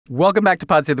Welcome back to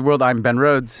Pod Save the World. I'm Ben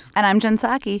Rhodes. And I'm Jen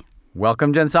Psaki.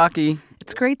 Welcome, Jen Psaki.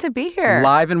 It's great to be here.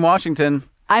 Live in Washington.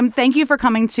 Thank you for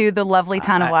coming to the lovely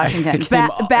town of Washington.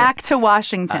 Back to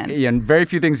Washington. And very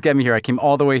few things get me here. I came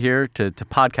all the way here to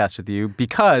podcast with you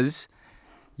because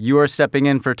you are stepping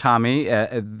in for Tommy.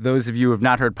 Those of you who have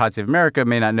not heard Pod Save America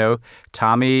may not know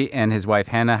Tommy and his wife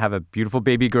Hannah have a beautiful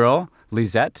baby girl,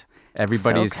 Lisette.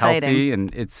 Everybody is healthy,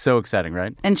 and it's so exciting,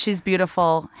 right? And she's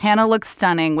beautiful. Hannah looks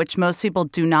stunning, which most people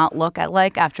do not look at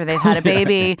like after they've had a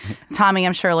baby. Tommy,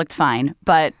 I'm sure, looked fine,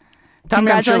 but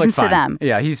congratulations to them.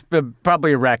 Yeah, he's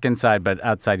probably a wreck inside, but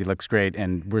outside he looks great,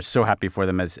 and we're so happy for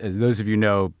them. As those of you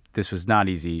know, this was not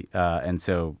easy, and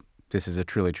so this is a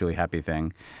truly, truly happy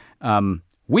thing.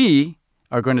 We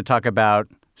are going to talk about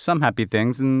some happy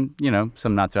things and,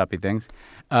 some not so happy things.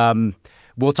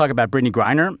 We'll talk about Brittney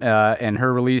Griner and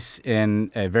her release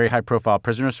in a very high-profile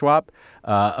prisoner swap.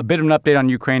 A bit of an update on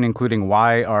Ukraine, including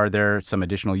why are there some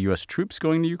additional U.S. troops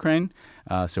going to Ukraine.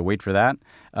 So wait for that.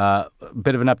 A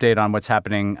bit of an update on what's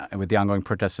happening with the ongoing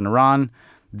protests in Iran.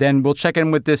 Then we'll check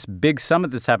in with this big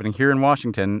summit that's happening here in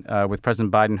Washington with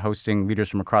President Biden hosting leaders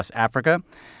from across Africa.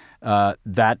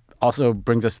 That also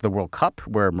brings us to the World Cup,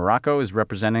 where Morocco is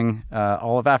representing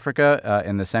all of Africa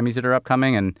in the semis that are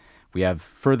upcoming. And we have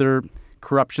further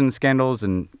corruption scandals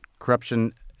and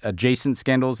corruption-adjacent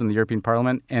scandals in the European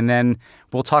Parliament. And then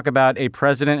we'll talk about a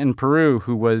president in Peru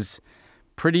who was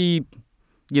pretty,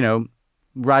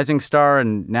 rising star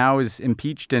and now is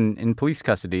impeached and in police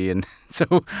custody. And so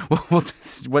we'll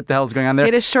just, what the hell's going on there?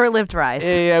 It is short-lived rise.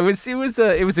 Yeah,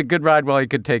 it was a good ride while he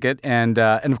could take it. And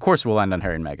of course we'll end on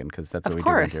Harry and Meghan because that's what we do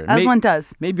here. Of course, as one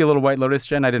does. Maybe a little White Lotus,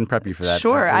 Jen. I didn't prep you for that.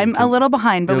 Sure, I'm a little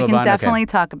behind, but we can definitely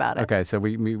talk about it. Okay, so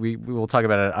we will talk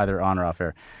about it either on or off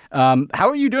air. How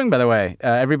are you doing, by the way?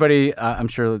 Everybody, I'm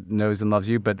sure, knows and loves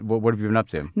you, but what have you been up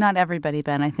to? Not everybody,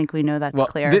 Ben. I think we know that's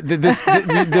clear.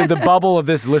 The bubble of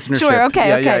this listenership. Sure, okay.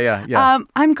 Yeah.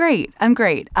 I'm great.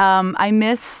 I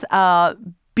miss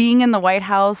being in the White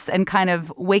House and kind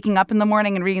of waking up in the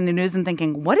morning and reading the news and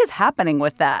thinking, what is happening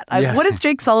with that? What does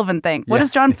Jake Sullivan think? What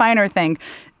does John Feiner think?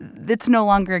 It's no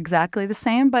longer exactly the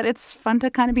same, but it's fun to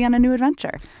kind of be on a new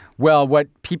adventure. Well, what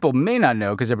people may not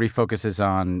know, because everybody focuses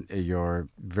on your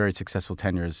very successful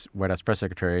tenure as White House press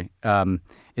secretary,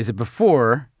 is that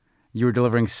before you were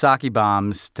delivering Psaki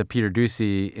bombs to Peter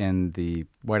Doocy in the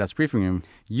White House briefing room,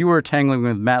 you were tangling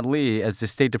with Matt Lee as the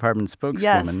State Department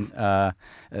spokeswoman. Yes.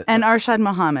 And Arshad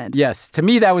Mohammed. Yes. To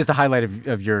me, that was the highlight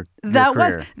of your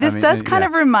career. This does kind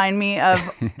of remind me of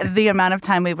the amount of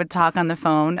time we would talk on the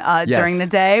phone during the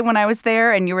day when I was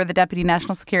there, and you were the Deputy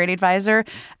National Security Advisor,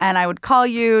 and I would call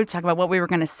you, talk about what we were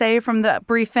going to say from the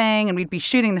briefing, and we'd be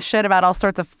shooting the shit about all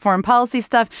sorts of foreign policy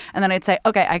stuff, and then I'd say,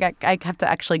 okay, I have to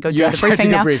actually go do the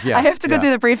briefing now. I have to go do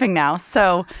the briefing now.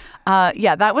 So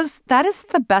that is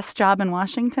the best job in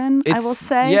Washington, I will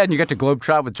say. Yeah, and you got to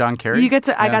globetrot with John Kerry.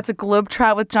 I got to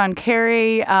globetrot with John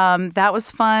Kerry. That was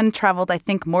fun. Traveled, I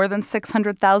think, more than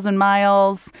 600,000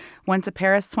 miles. Went to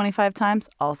Paris 25 times.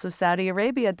 Also Saudi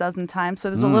Arabia a dozen times. So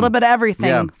there's a little bit of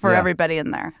everything for everybody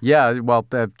in there. Yeah, well,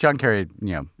 John Kerry,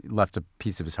 left a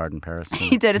piece of his heart in Paris.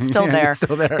 He did. It's still there.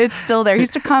 It's still there. He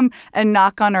used to come and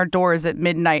knock on our doors at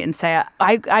midnight and say,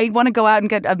 I want to go out and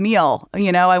get a meal.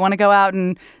 I want to go out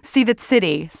and see the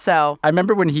city. So I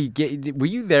remember when were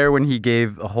you there when he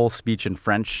gave a whole speech in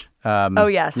French? Oh,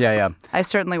 yes. Yeah. I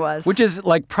certainly was. Which is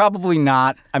probably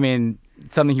not,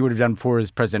 something he would have done for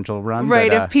his presidential run. Right.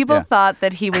 But, if people thought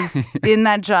that he was in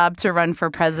that job to run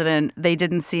for president, they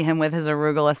didn't see him with his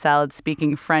arugula salad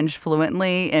speaking French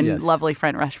fluently in lovely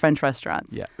French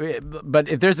restaurants. Yeah. But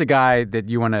if there's a guy that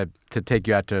you want to take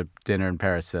you out to dinner in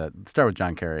Paris, start with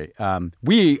John Kerry.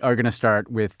 We are going to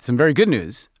start with some very good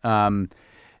news.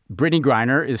 Brittney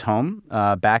Griner is home,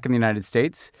 back in the United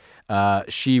States.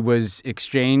 She was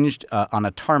exchanged on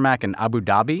a tarmac in Abu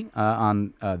Dhabi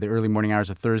on the early morning hours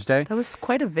of Thursday. That was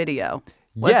quite a video,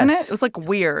 wasn't it? It was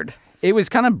weird. It was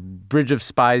kind of Bridge of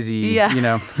Spies-y, Yes. And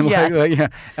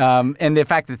the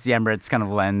fact that it's the Emirates kind of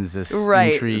lends this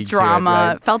intrigue drama. To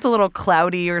it, right? Felt a little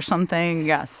cloudy or something,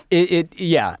 yes.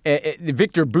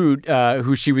 Victor Bout,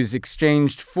 who she was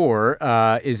exchanged for,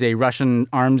 is a Russian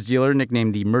arms dealer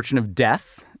nicknamed the Merchant of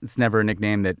Death. It's never a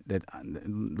nickname that at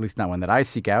least not one that I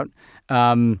seek out.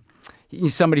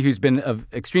 He's somebody who's been of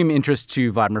extreme interest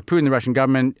to Vladimir Putin, the Russian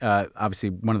government,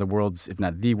 obviously one of the world's, if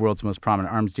not the world's most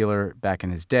prominent arms dealer back in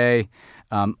his day.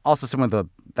 Also someone with a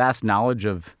vast knowledge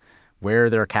of where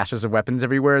there are caches of weapons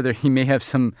everywhere. He may have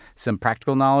some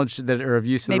practical knowledge that are of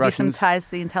use to the Russians. Maybe some ties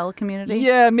to the intel community?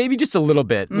 Yeah, maybe just a little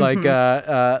bit.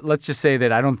 Mm-hmm. Let's just say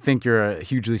that I don't think you're a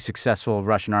hugely successful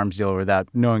Russian arms dealer without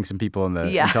knowing some people in the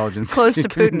intelligence close to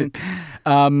Putin.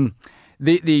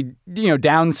 The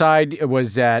downside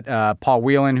was that Paul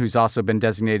Whelan, who's also been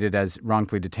designated as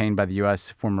wrongfully detained by the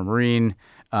U.S., former Marine,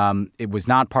 it was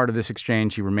not part of this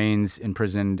exchange. He remains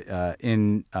imprisoned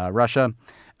in Russia.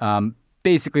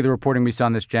 Basically, the reporting we saw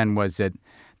on this, Jen, was that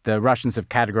the Russians have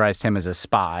categorized him as a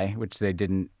spy, which they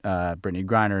didn't, Brittney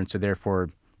Griner, and so therefore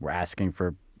we're asking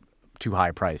for too high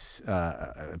a price,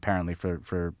 apparently,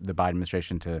 for the Biden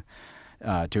administration to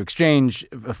exchange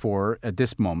for at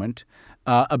this moment.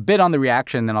 A bit on the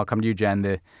reaction, then I'll come to you, Jen.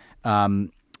 There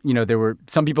were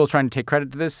some people trying to take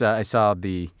credit to this. I saw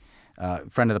the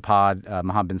friend of the pod,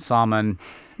 Mohammed bin Salman,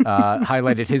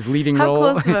 highlighted his leading role.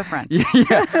 How close to a friend? Yeah,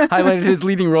 highlighted his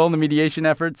leading role in the mediation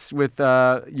efforts with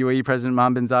UAE President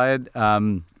Mohammed bin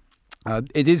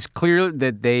Zayed. It is clear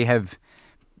that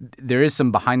there is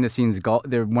some behind-the-scenes.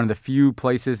 They're one of the few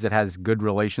places that has good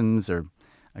relations, or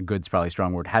good's probably a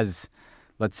strong word, has,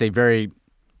 let's say, very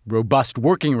robust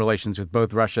working relations with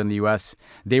both Russia and the U.S.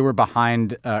 They were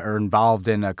behind or involved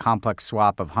in a complex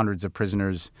swap of hundreds of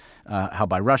prisoners held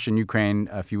by Russia and Ukraine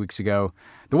a few weeks ago.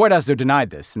 The White House, though, denied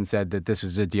this and said that this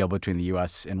was a deal between the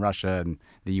U.S. and Russia, and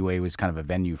the UAE was kind of a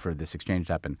venue for this exchange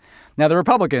to happen. Now, the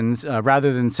Republicans,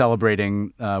 rather than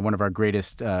celebrating one of our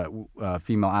greatest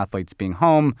female athletes being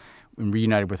home and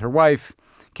reunited with her wife,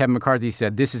 Kevin McCarthy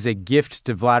said, "This is a gift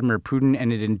to Vladimir Putin,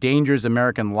 and it endangers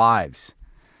American lives."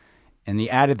 And he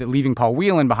added that leaving Paul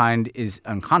Whelan behind is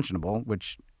unconscionable,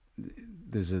 which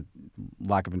there's a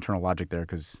lack of internal logic there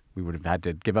because we would have had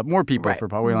to give up more people for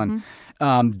Paul Whelan.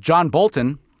 John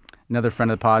Bolton, another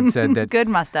friend of the pod, said that good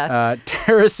mustache.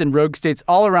 Terrorists and rogue states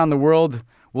all around the world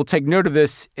will take note of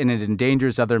this, and it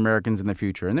endangers other Americans in the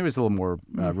future. And there was a little more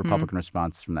Republican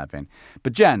response from that vein.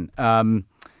 But Jen,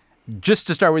 just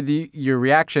to start with your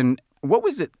reaction, what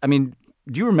was it? I mean,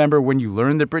 do you remember when you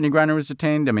learned that Brittney Griner was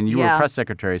detained? I mean, you were a press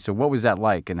secretary, so what was that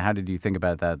like, and how did you think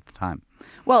about that at the time?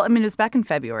 Well, I mean, it was back in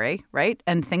February, right?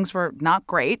 And things were not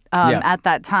great at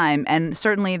that time. And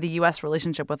certainly the U.S.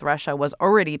 relationship with Russia was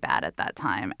already bad at that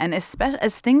time. And especially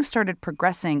as things started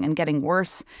progressing and getting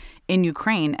worse in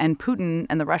Ukraine, and Putin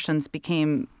and the Russians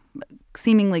became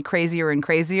seemingly crazier and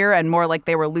crazier and more like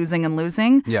they were losing and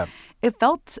losing, it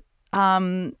felt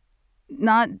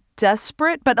not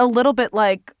desperate, but a little bit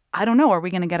like, I don't know, are we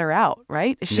going to get her out,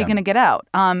 right? Is she going to get out?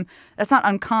 That's not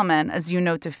uncommon, as you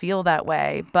know, to feel that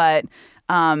way. But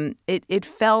it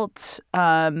felt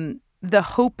the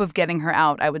hope of getting her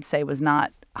out, I would say, was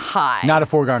not high. Not a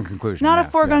foregone conclusion. Not a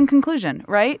foregone conclusion,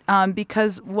 right?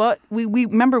 Because what we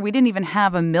remember, we didn't even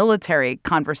have a military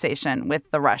conversation with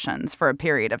the Russians for a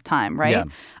period of time, right?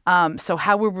 So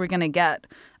how were we going to get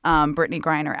Brittney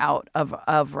Griner out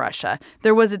of Russia?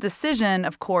 There was a decision,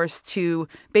 of course, to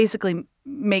basically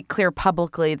make clear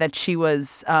publicly that she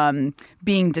was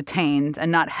being detained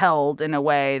and not held in a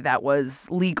way that was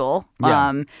legal.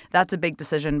 That's a big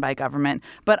decision by government.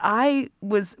 But I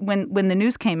was, when the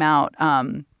news came out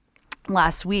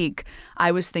last week,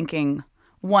 I was thinking,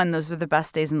 one, those are the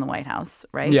best days in the White House,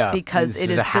 right? Yeah, because it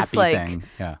is just like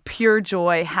pure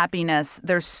joy, happiness.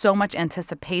 There's so much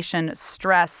anticipation,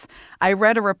 stress. I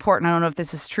read a report, and I don't know if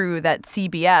this is true, that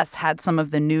CBS had some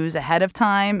of the news ahead of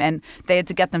time, and they had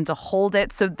to get them to hold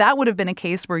it. So that would have been a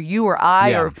case where you or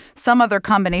I or some other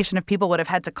combination of people would have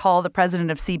had to call the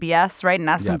president of CBS, right, and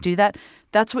ask them to do that.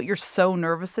 That's what you're so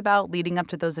nervous about leading up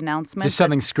to those announcements. Just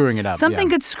something screwing it up. Something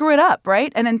could screw it up, right?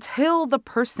 And until the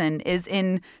person is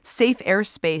in safe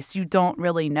airspace, you don't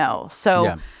really know.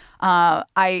 So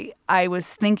I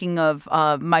was thinking of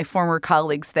my former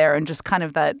colleagues there and just kind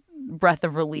of that breath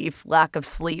of relief, lack of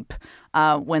sleep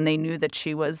when they knew that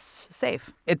she was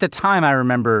safe. At the time, I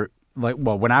remember,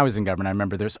 when I was in government, I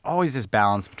remember there's always this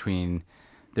balance between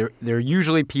there are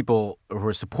usually people who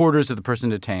are supporters of the person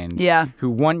detained who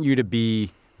want you to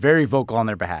be very vocal on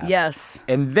their behalf. Yes.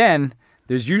 And then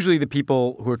there's usually the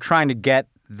people who are trying to get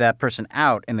that person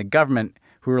out in the government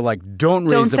who are like, don't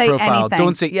raise the profile. Anything.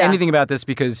 Don't say anything about this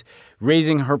because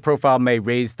raising her profile may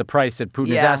raise the price that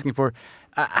Putin is asking for.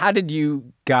 How did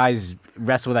you guys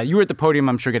wrestle with that? You were at the podium,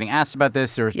 I'm sure, getting asked about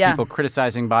this. There were people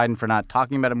criticizing Biden for not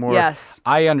talking about it more. Yes.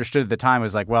 I understood at the time, it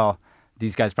was like, well,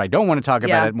 these guys probably don't want to talk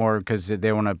about it more because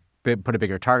they want to put a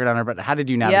bigger target on her. But how did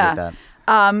you navigate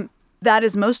that? That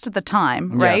is most of the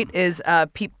time, right, is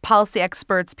policy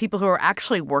experts, people who are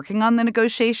actually working on the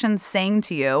negotiations saying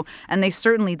to you, and they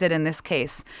certainly did in this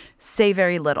case, say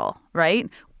very little, right?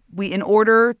 In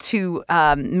order to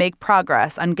make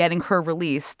progress on getting her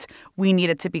released, we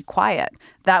needed to be quiet.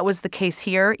 That was the case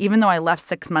here. Even though I left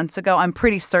 6 months ago, I'm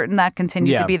pretty certain that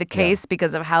continued to be the case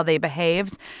because of how they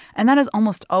behaved. And that is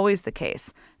almost always the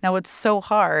case. Now, what's so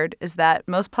hard is that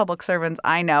most public servants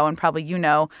I know, and probably you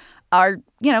know, are,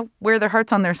 wear their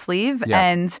hearts on their sleeve.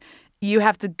 And you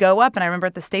have to go up. And I remember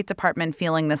at the State Department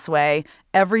feeling this way.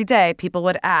 Every day, people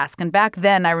would ask. And back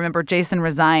then, I remember Jason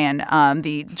Rezaian,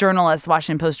 the journalist,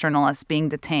 Washington Post journalist, being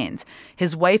detained.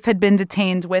 His wife had been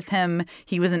detained with him.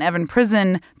 He was in Evin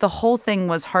prison. The whole thing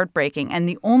was heartbreaking. And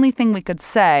the only thing we could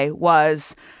say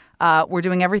was, we're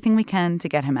doing everything we can to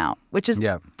get him out, which is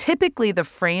typically the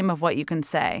frame of what you can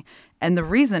say. And the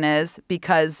reason is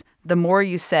because the more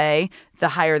you say, the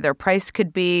higher their price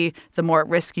could be, the more at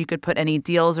risk you could put any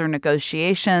deals or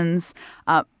negotiations.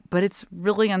 But it's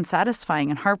really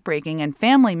unsatisfying and heartbreaking. And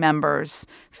family members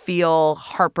feel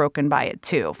heartbroken by it,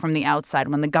 too, from the outside.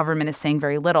 When the government is saying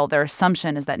very little, their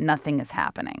assumption is that nothing is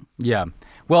happening. Yeah.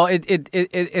 Well,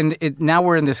 now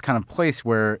we're in this kind of place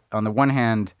where, on the one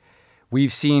hand,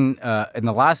 we've seen in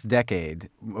the last decade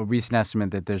a recent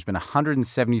estimate that there's been a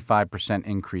 175%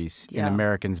 increase in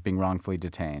Americans being wrongfully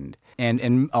detained.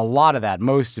 And a lot of that,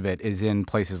 most of it, is in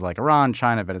places like Iran,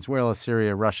 China, Venezuela,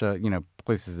 Syria, Russia,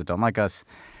 places that don't like us.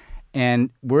 And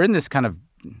we're in this kind of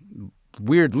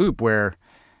weird loop where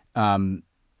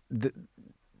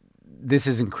this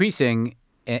is increasing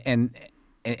and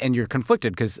you're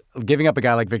conflicted because giving up a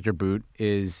guy like Victor Bout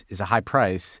is a high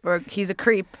price. Or he's a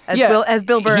creep, as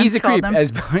Bill Burns he's a called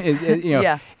creep,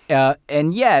 him.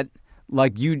 And yet,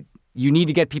 like you need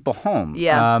to get people home.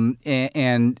 Yeah.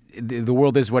 And the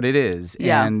world is what it is.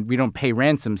 Yeah. And we don't pay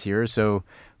ransoms here, so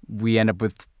we end up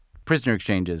with prisoner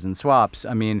exchanges and swaps.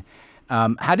 I mean,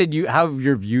 how have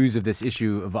your views of this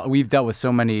issue? We've dealt with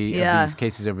so many of these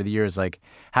cases over the years. Like,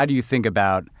 how do you think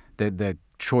about the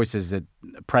choices that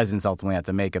presidents ultimately have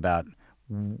to make about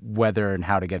whether and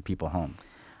how to get people home?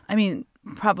 I mean,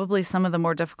 probably some of the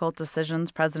more difficult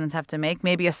decisions presidents have to make,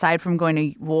 maybe aside from going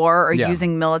to war or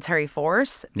using military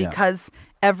force, because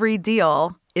every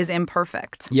deal is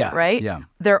imperfect, right? Yeah.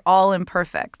 They're all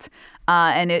imperfect.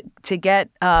 And to get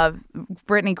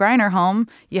Brittney Griner home,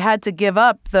 you had to give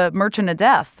up the merchant of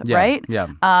death, right? Yeah.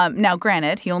 Now,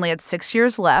 granted, he only had 6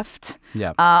 years left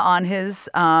on his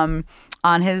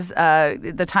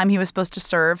the time he was supposed to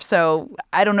serve. So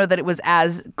I don't know that it was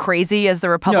as crazy as the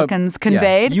Republicans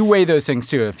conveyed. You weigh those things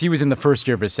too. If he was in the first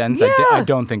year of his sentence, I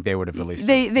don't think they would have released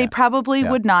him. They probably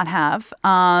would not have.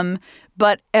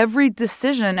 But every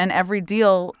decision and every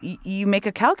deal, you make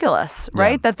a calculus,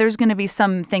 right? That there's going to be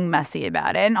something messy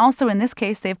about it. And also in this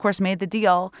case, they, of course, made the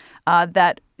deal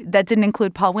that didn't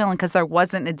include Paul Whelan because there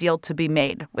wasn't a deal to be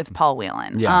made with Paul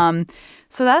Whelan. Yeah.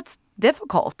 So that's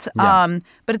difficult. But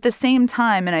at the same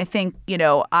time, and I think,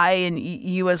 I and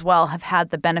you as well have had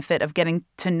the benefit of getting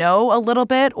to know a little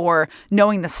bit or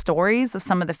knowing the stories of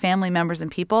some of the family members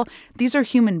and people. These are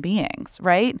human beings,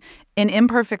 right? An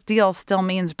imperfect deal still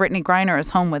means Brittney Griner is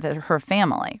home with her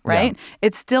family, right? Yeah.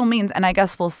 It still means, and I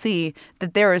guess we'll see,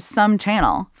 that there is some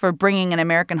channel for bringing an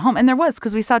American home. And there was,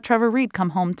 because we saw Trevor Reed come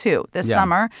home too this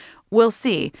summer. We'll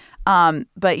see. But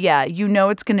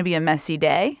it's going to be a messy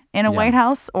day in a White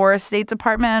House or a State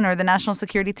Department or the National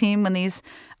Security Team when these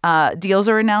deals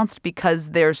are announced,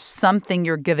 because there's something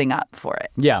you're giving up for it.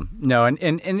 Yeah, no, and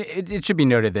it should be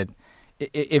noted that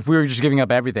if we were just giving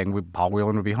up everything, Paul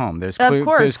Whelan would be home. There's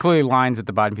clearly lines that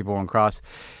the Biden people won't cross.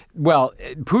 Well,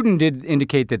 Putin did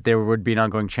indicate that there would be an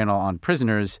ongoing channel on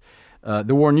prisoners.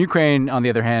 The war in Ukraine, on the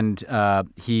other hand,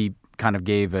 he kind of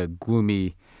gave a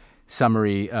gloomy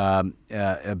summary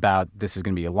about this is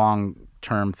going to be a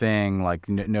long-term thing, like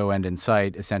no end in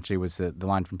sight, essentially was the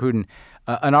line from Putin.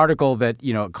 An article that,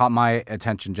 caught my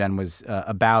attention, Jen, was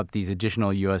about these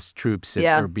additional U.S. troops that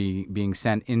are being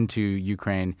sent into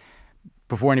Ukraine.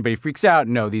 Before anybody freaks out,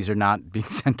 no, these are not being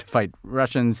sent to fight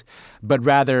Russians, but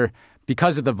rather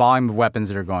because of the volume of weapons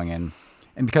that are going in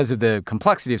and because of the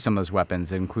complexity of some of those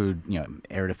weapons that include,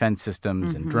 air defense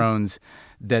systems and drones,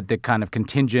 that the kind of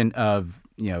contingent of,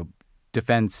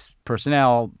 defense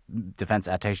personnel, defense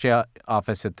attaché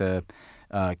office at the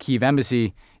Kyiv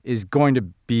embassy is going to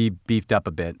be beefed up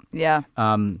a bit. Yeah.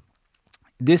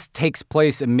 This takes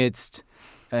place amidst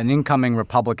an incoming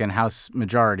Republican House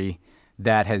majority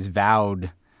that has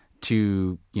vowed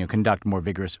to, conduct more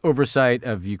vigorous oversight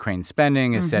of Ukraine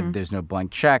spending, has said there's no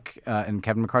blank check, in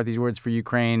Kevin McCarthy's words, for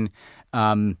Ukraine.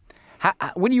 What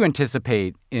do you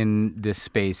anticipate in this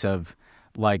space of,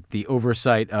 like, the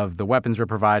oversight of the weapons we're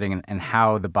providing and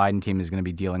how the Biden team is going to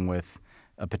be dealing with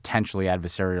a potentially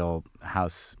adversarial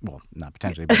House? Well, not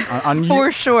potentially, but on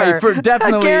for sure, for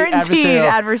definitely guaranteed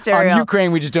adversarial. On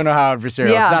Ukraine, we just don't know how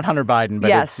adversarial. Yeah. It's not Hunter Biden,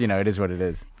 but it's, it is what it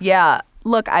is. Yeah.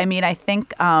 Look, I mean, I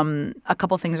think a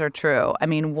couple things are true. I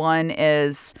mean, one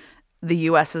is the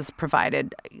U.S. has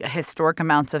provided historic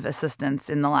amounts of assistance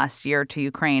in the last year to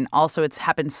Ukraine. Also, it's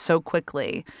happened so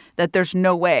quickly that there's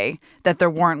no way that there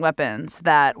weren't weapons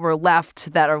that were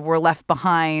left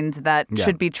behind that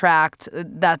should be tracked.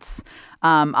 That's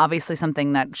obviously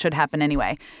something that should happen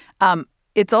anyway.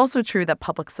 It's also true that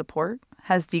public support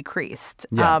has decreased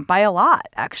by a lot,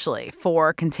 actually,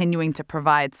 for continuing to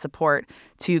provide support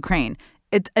to Ukraine.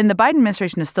 And the Biden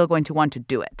administration is still going to want to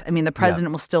do it. I mean, the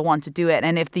president will still want to do it.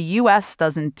 And if the U.S.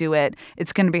 doesn't do it,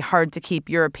 it's going to be hard to keep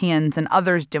Europeans and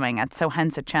others doing it. So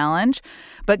hence a challenge.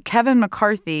 But Kevin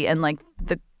McCarthy and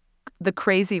the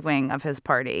crazy wing of his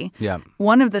party,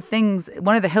 one of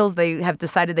the hills they have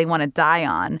decided they want to die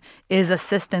on is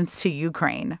assistance to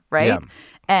Ukraine, right? Yeah.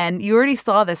 And you already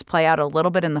saw this play out a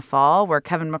little bit in the fall where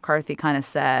Kevin McCarthy kind of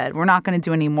said, we're not going to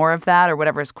do any more of that or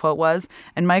whatever his quote was.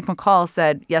 And Mike McCall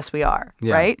said, yes, we are.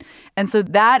 Right. And so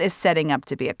that is setting up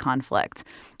to be a conflict.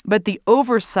 But the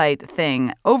oversight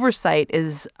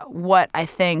is what I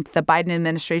think the Biden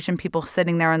administration, people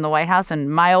sitting there in the White House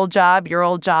and my old job, your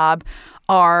old job,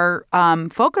 are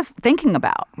thinking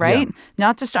about, right? Yeah.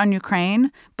 Not just on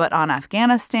Ukraine, but on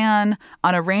Afghanistan,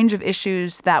 on a range of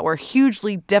issues that were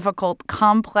hugely difficult,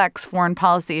 complex foreign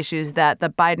policy issues that the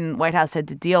Biden White House had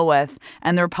to deal with.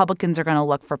 And the Republicans are going to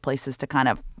look for places to kind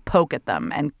of poke at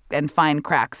them and find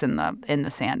cracks in the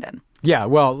sand in. Yeah,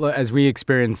 well, as we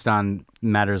experienced on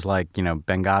matters like,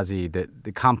 Benghazi,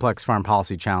 the complex foreign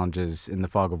policy challenges in the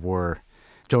fog of war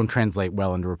don't translate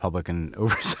well into Republican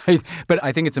oversight. But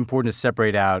I think it's important to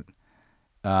separate out,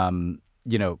 there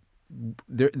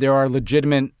are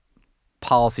legitimate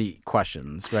policy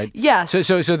questions, right? Yes.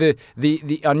 So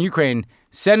the on Ukraine,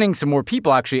 sending some more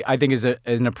people actually, I think is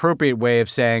an appropriate way of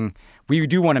saying we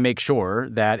do want to make sure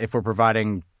that if we're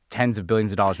providing tens of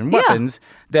billions of dollars in weapons,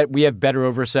 that we have better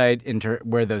oversight into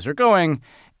where those are going.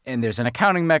 And there's an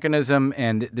accounting mechanism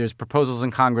and there's proposals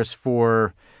in Congress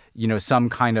for some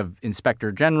kind of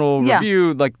inspector general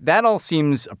review. Like that all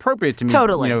seems appropriate to me.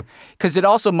 Totally. Because it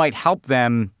also might help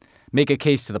them make a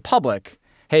case to the public.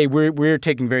 Hey, we're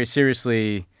taking very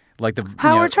seriously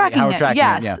how we're tracking it.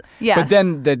 Yes. Yes. But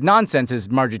then the nonsense is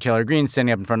Marjorie Taylor Greene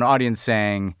standing up in front of an audience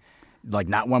saying,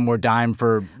 not one more dime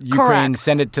for Ukraine. Correct.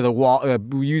 Send it to the wall.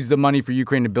 Use the money for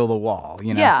Ukraine to build a wall.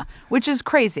 Yeah, which is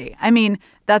crazy. I mean,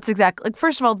 that's exactly.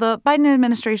 First of all, the Biden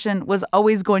administration was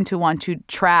always going to want to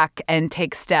track and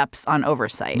take steps on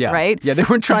oversight, right? Yeah, they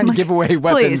weren't trying to give away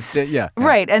weapons.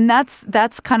 Right, and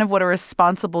that's kind of what a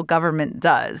responsible government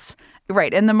does,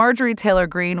 right? And the Marjorie Taylor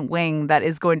Greene wing that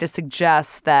is going to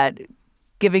suggest that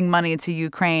giving money to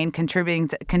Ukraine,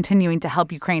 continuing to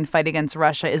help Ukraine fight against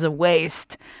Russia is a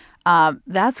waste.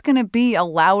 That's going to be a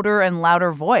louder and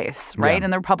louder voice, right,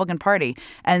 in the Republican Party.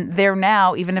 And they're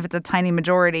now, even if it's a tiny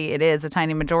majority, it is a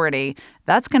tiny majority,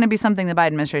 that's going to be something the Biden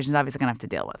administration is obviously going to have to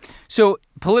deal with. So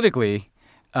politically,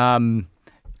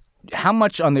 how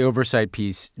much on the oversight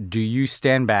piece do you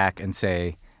stand back and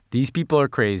say, these people are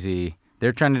crazy,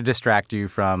 they're trying to distract you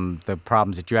from the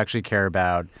problems that you actually care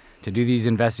about, to do these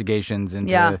investigations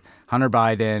into Hunter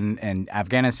Biden and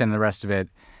Afghanistan and the rest of it,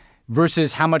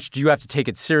 versus how much do you have to take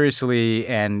it seriously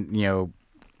and,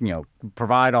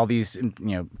 provide all these,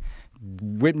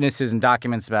 witnesses and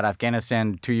documents about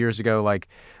Afghanistan 2 years ago? Like,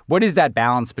 what is that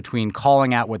balance between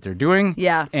calling out what they're doing?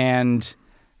 Yeah. And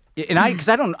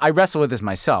I wrestle with this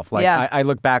myself. Like, I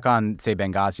look back on, say,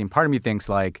 Benghazi, and part of me thinks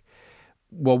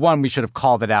well, one, we should have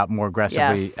called it out more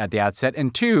aggressively at the outset.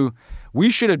 And two, we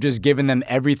should have just given them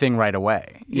everything right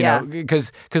away. You know,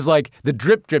 because the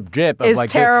drip of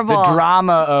is terrible. The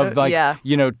drama of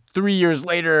 3 years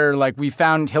later, we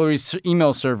found Hillary's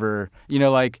email server,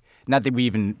 not that we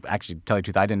even actually, tell you the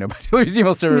truth, I didn't know about Hillary's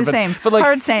email server. Same. But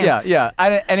hard same. Yeah.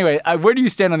 Anyway, where do you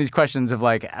stand on these questions of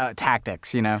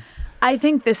tactics, I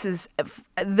think this is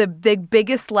the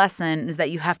biggest lesson is that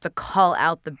you have to call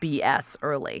out the BS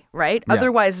early, right? Yeah.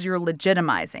 Otherwise, you're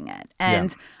legitimizing it.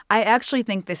 And I actually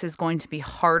think this is going to be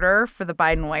harder for the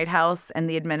Biden White House and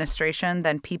the administration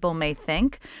than people may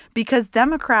think, because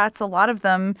Democrats, a lot of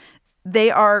them, they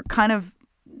are kind of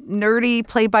nerdy,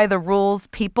 play by the rules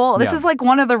people. This is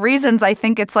one of the reasons I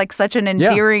think it's such an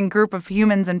endearing group of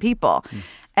humans and people.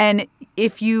 And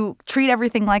if you treat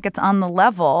everything like it's on the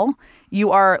level,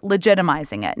 you are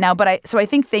legitimizing it. Now, so I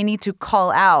think they need to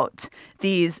call out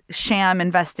these sham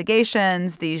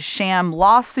investigations, these sham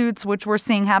lawsuits, which we're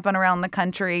seeing happen around the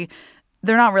country.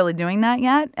 They're not really doing that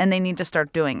yet, and they need to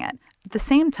start doing it. At the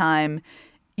same time,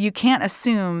 you can't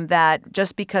assume that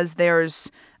just because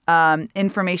there's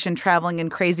information traveling in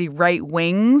crazy right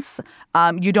wings,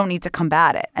 you don't need to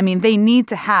combat it. I mean, they need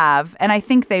to have, and I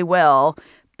think they will,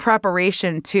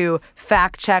 preparation to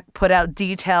fact check, put out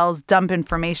details, dump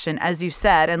information, as you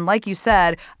said. And like you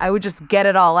said, I would just get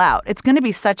it all out. It's going to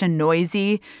be such a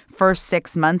noisy first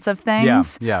 6 months of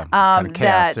things. Kind of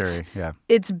chaos that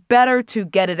it's better to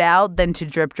get it out than to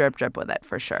drip with it,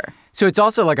 for sure. So it's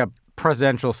also like a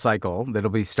presidential cycle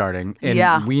that'll be starting.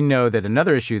 And we know that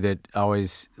another issue that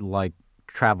always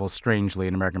travels strangely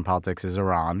in American politics is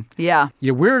Iran. Yeah.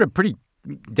 We're at a pretty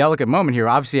delicate moment here.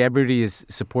 Obviously, everybody is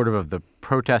supportive of the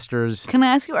protesters. Can I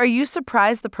ask you, are you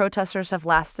surprised the protesters have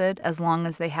lasted as long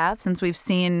as they have? Since we've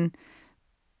seen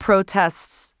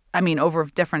protests, over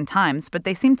different times, but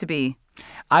they seem to be...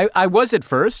 I was at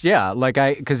first,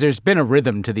 because there's been a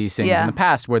rhythm to these things in the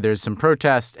past where there's some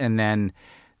protest and then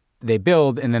they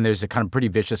build and then there's a kind of pretty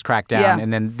vicious crackdown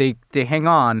and then they hang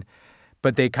on,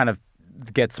 but they kind of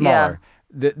get smaller.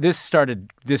 This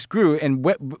grew, and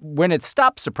when it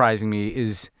stopped surprising me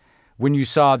is when you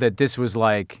saw that this was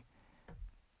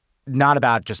not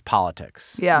about just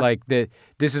politics. Yeah.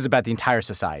 This is about the entire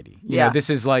society. You know, this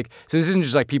is so this isn't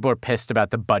just people are pissed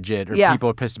about the budget or people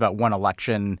are pissed about one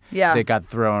election that got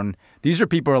thrown. These are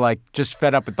people who are just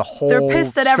fed up with the whole They're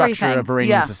pissed at structure everything. of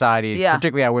Iranian society,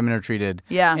 particularly how women are treated.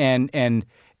 Yeah. And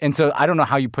so I don't know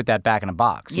how you put that back in a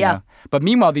box. You know? But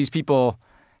meanwhile, these people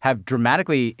have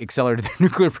dramatically accelerated their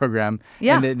nuclear program.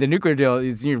 Yeah. And the nuclear deal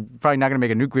is, you're probably not going to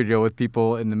make a nuclear deal with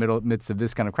people in the midst of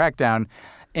this kind of crackdown.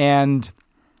 And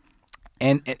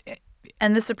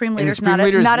the Supreme Leader's not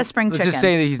a spring chicken. Let's just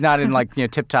say that he's not in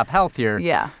tip-top health here.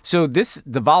 Yeah. So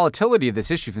the volatility of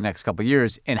this issue for the next couple of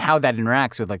years and how that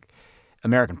interacts with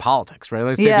American politics, right?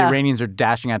 Let's say the Iranians are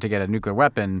dashing out to get a nuclear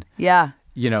weapon. Yeah.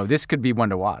 This could be one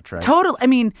to watch, right?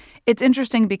 Totally. It's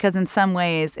interesting because in some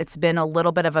ways it's been a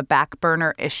little bit of a back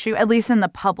burner issue, at least in the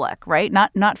public, right?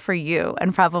 Not for you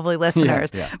and probably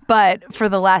listeners, but for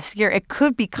the last year, it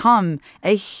could become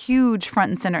a huge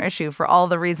front and center issue for all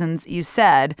the reasons you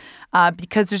said,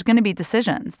 because there's going to be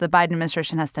decisions the Biden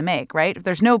administration has to make, right? If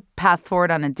there's no path forward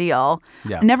on a deal,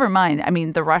 never mind.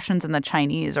 The Russians and the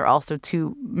Chinese are also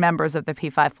two members of the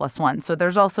P5+1. So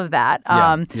there's also that.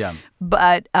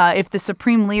 But if the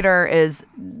Supreme Leader is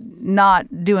not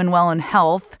doing well in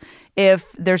health,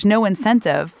 if there's no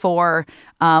incentive for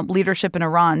leadership in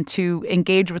Iran to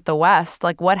engage with the West,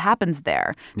 what happens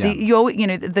there?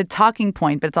 The talking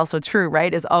point, but it's also true,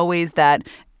 right, is always that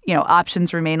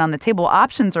options remain on the table.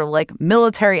 Options are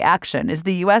military action. Is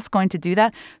the U.S. going to do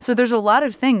that? So there's a lot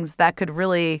of things that could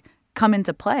really come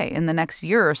into play in the next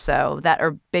year or so that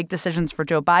are big decisions for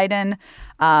Joe Biden,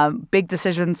 big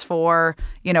decisions for,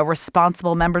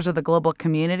 responsible members of the global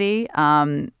community.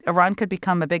 Iran could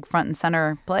become a big front and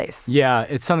center place. Yeah,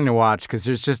 it's something to watch because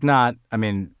there's just not,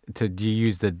 to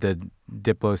use the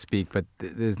Diplo speak, but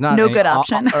there's not no good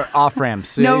option. Or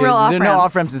off-ramps. No real off-ramps. There are no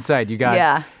off-ramps in sight. You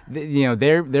got,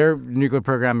 their nuclear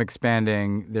program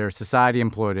expanding, their society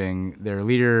imploding, their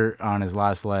leader on his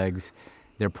last legs.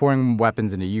 They're pouring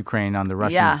weapons into Ukraine on the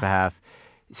Russians' behalf.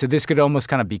 So this could almost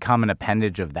kind of become an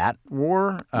appendage of that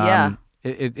war.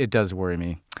 It does worry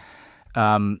me.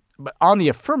 But on the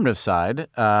affirmative side,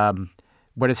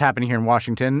 what is happening here in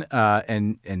Washington,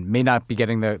 and may not be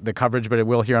getting the coverage, but it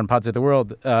will here on Pods of the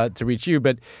World to reach you.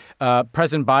 But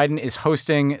President Biden is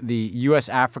hosting the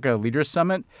U.S.-Africa Leaders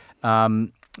Summit.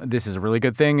 This is a really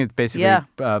good thing. It's basically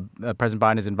President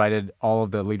Biden has invited all of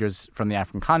the leaders from the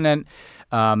African continent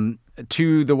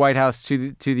to the White House,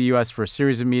 to the U.S. for a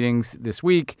series of meetings this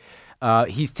week.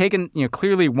 He's taken,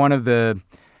 clearly one of the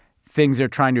things they're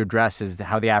trying to address is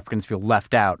how the Africans feel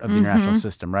left out of the international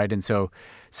system, right? And so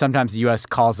sometimes the U.S.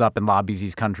 calls up and lobbies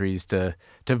these countries to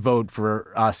vote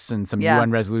for us and some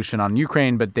UN resolution on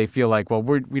Ukraine, but they feel like, well,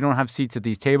 we don't have seats at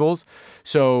these tables.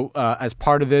 So as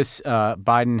part of this,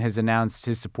 Biden has announced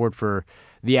his support for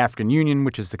the African Union,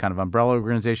 which is the kind of umbrella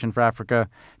organization for Africa,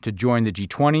 to join the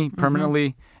G20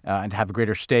 permanently and have a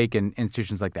greater stake in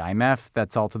institutions like the IMF.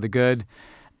 That's all to the good.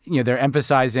 They're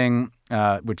emphasizing,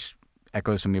 which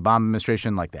echoes from the Obama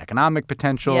administration, the economic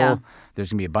potential. Yeah. There's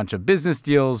going to be a bunch of business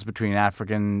deals between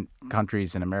African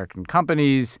countries and American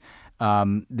companies.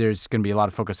 There's going to be a lot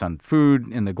of focus on food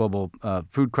and the global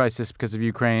food crisis because of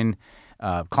Ukraine,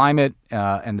 climate,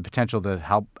 and the potential to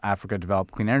help Africa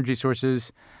develop clean energy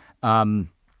sources.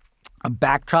 A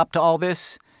backdrop to all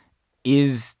this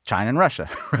is China and Russia,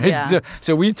 right? Yeah.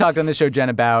 So we've talked on this show, Jen,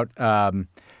 about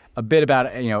a bit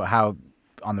about how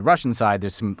on the Russian side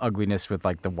there's some ugliness with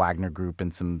the Wagner Group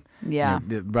and some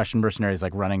the Russian mercenaries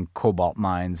running cobalt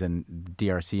mines and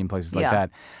DRC and places like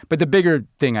that. But the bigger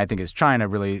thing I think is China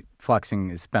really flexing,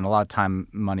 has spent a lot of time,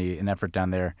 money, and effort down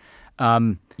there.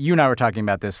 You and I were talking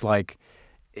about this,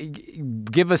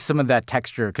 give us some of that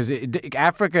texture because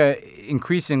Africa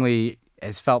increasingly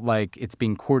has felt like it's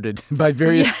being courted by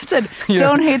various. Said,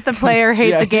 don't hate the player,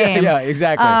 hate the game. Yeah,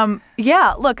 exactly.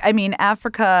 Look, I mean,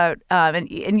 Africa, and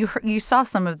you saw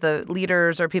some of the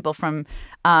leaders or people from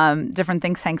different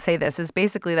think tanks say this, is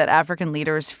basically that African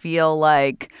leaders feel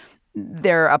like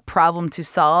they're a problem to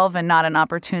solve and not an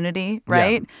opportunity,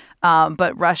 right?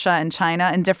 But Russia and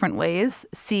China, in different ways,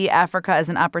 see Africa as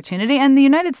an opportunity. And the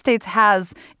United States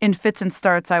has, in fits and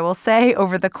starts, I will say,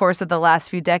 over the course of the last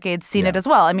few decades, seen it as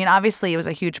well. I mean, obviously, it was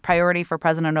a huge priority for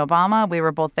President Obama. We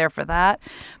were both there for that.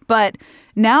 But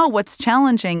now what's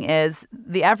challenging is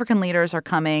the African leaders are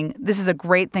coming. This is a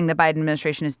great thing the Biden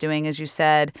administration is doing, as you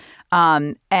said.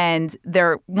 And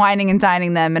they're wining and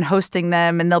dining them and hosting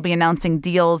them, and they'll be announcing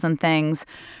deals and things.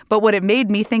 But what it made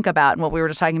me think about, and what we were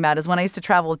just talking about, is when I used to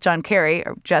travel with John Kerry,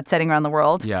 or jet setting around the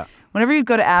world. Yeah. Whenever you'd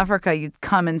go to Africa, you'd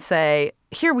come and say,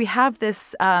 here, we have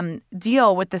this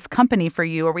deal with this company for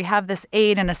you, or we have this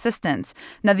aid and assistance.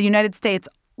 Now, the United States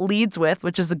leads with,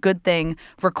 which is a good thing,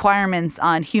 requirements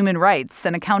on human rights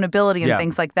and accountability and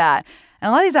things like that. And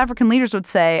a lot of these African leaders would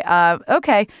say,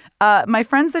 okay, my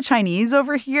friends, the Chinese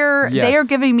over here, they are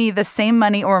giving me the same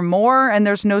money or more, and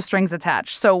there's no strings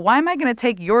attached. So why am I going to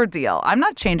take your deal? I'm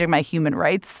not changing my human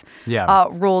rights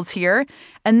rules here.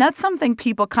 And that's something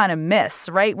people kind of miss,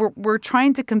 right? We're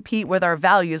trying to compete with our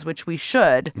values, which we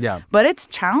should. Yeah. But it's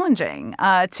challenging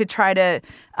to try to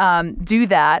do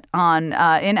that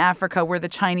in Africa, where the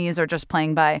Chinese are just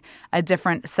playing by a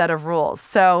different set of rules.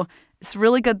 So it's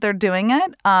really good they're doing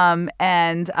it, but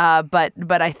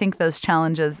I think those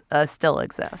challenges still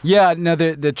exist. Yeah, no,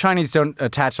 the Chinese don't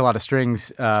attach a lot of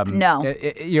strings. No.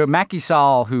 Macky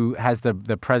Sall, who has the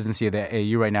presidency of the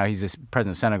AU right now, he's the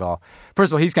president of Senegal.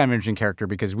 First of all, he's kind of an interesting character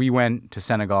because we went to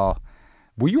Senegal.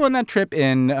 Were you on that trip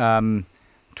in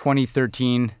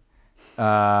 2013?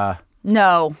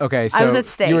 No. Okay, so I was at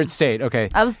State. You were at State. Okay.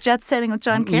 I was jet setting with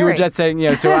John Kerry. You were jet setting,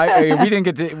 yeah. So we didn't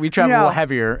get to. We traveled a little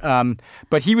heavier.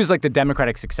 But he was like the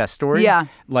Democratic success story. Yeah.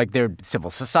 Like their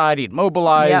civil society had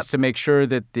mobilized to make sure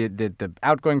that the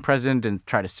outgoing president didn't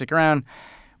try to stick around.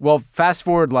 Well, fast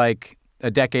forward like a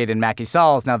decade, and Macky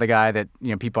Sall is now the guy that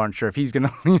people aren't sure if he's going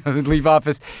to leave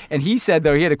office. And he said,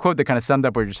 though, he had a quote that kind of summed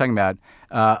up what you're talking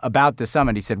about the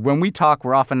summit. He said, "When we talk,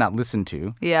 we're often not listened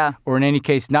to. Yeah. Or in any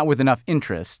case, not with enough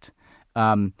interest.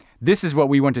 This is what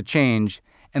we want to change,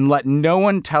 and let no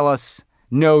one tell us,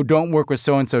 no, don't work with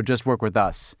so-and-so, just work with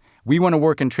us. We want to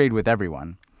work and trade with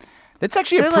everyone." That's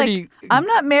actually a pretty... Like, I'm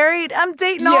not married. I'm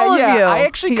dating all of you. I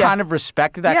actually kind of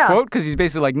respect that quote, because he's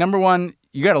basically like, number one,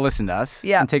 you got to listen to us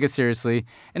and take us seriously.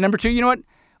 And number two, you know what?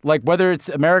 Like, whether it's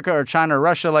America or China or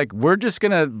Russia, like, we're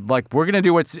going to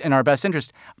do what's in our best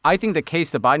interest. I think the case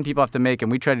the Biden people have to make,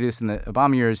 and we tried to do this in the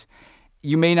Obama years,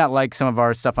 you may not like some of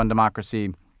our stuff on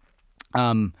democracy,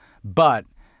 but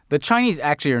the Chinese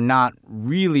actually are not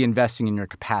really investing in your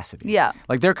capacity. Yeah.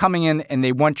 Like, they're coming in and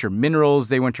they want your minerals,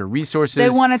 they want your resources. They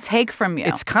want to take from you.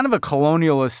 It's kind of a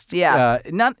colonialist,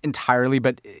 not entirely,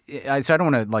 but so I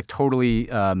don't want to like totally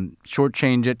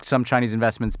shortchange it. Some Chinese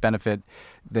investments benefit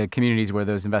the communities where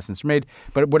those investments are made.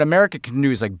 But what America can do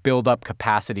is like build up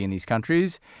capacity in these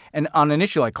countries. And on an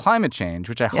issue like climate change,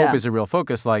 which I hope is a real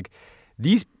focus, like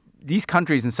these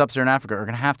countries in sub-Saharan Africa are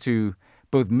going to have to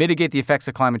both mitigate the effects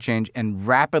of climate change and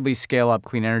rapidly scale up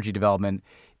clean energy development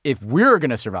if we're going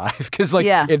to survive. Because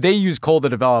if they use coal to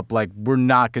develop, like, we're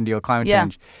not going to deal with climate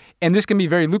change. And this can be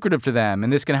very lucrative to them.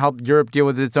 And this can help Europe deal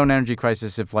with its own energy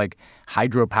crisis if, like,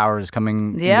 hydropower is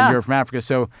coming into Europe from Africa.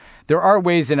 So there are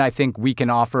ways, and I think we can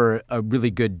offer a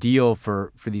really good deal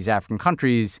for these African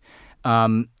countries,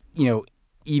 even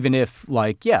if,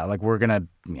 we're going to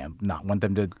not want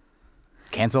them to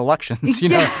cancel elections,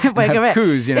 have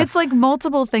coups, It's like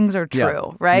multiple things are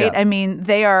true, right? Yeah. I mean,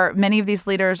 many of these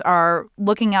leaders are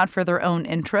looking out for their own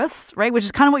interests, right? Which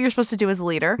is kind of what you're supposed to do as a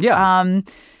leader. Yeah.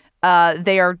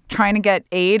 They are trying to get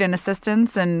aid and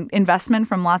assistance and investment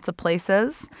from lots of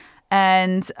places.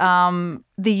 And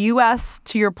the U.S.,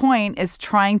 to your point, is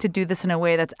trying to do this in a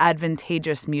way that's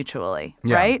advantageous mutually,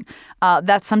 right?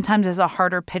 That sometimes is a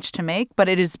harder pitch to make, but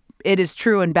it is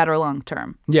true and better long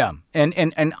term. Yeah.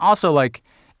 And also, like,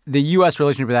 the U.S.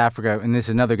 relationship with Africa, and this is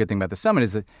another good thing about the summit,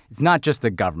 is that it's not just the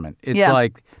government. It's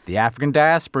like the African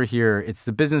diaspora here. It's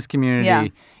the business community. Yeah.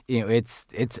 It's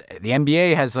the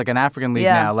NBA has like an African league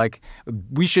now. Like,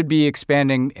 we should be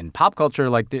expanding in pop culture.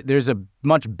 Like, there's a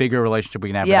much bigger relationship we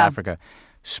can have with Africa.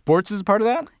 Sports is a part of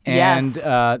that.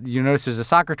 And you notice there's a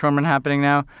soccer tournament happening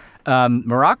now.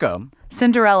 Morocco.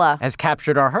 Cinderella has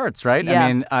captured our hearts, right? Yeah.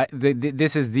 I mean,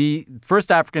 this is the first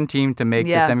African team to make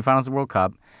the semifinals of the World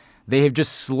Cup. they have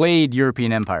just slayed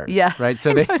European empires. Yeah. Right?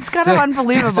 So it's kind of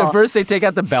unbelievable. So first they take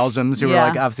out the Belgians, who were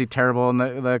like obviously terrible in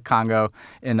the Congo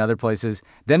and other places.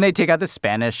 Then they take out the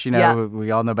Spanish,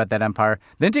 we all know about that empire.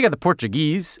 Then take out the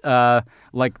Portuguese,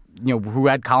 who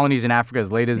had colonies in Africa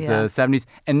as late as the 70s.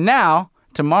 And now,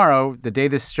 tomorrow, the day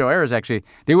this show airs, actually,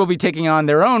 they will be taking on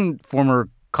their own former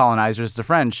colonizers, the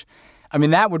French. I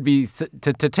mean, that would be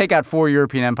to take out 4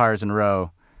 European empires in a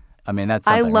row. I mean, that's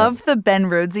something. I love the Ben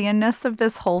Rhodesianness of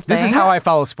this whole thing. This is how I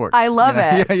follow sports. I love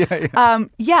it. Yeah.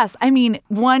 Yes. I mean,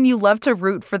 one, you love to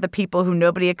root for the people who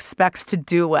nobody expects to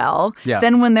do well. Yeah.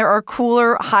 Then when there are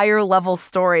cooler, higher level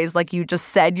stories, like you just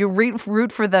said, you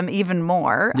root for them even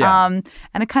more. Yeah.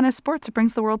 And it kind of sports, it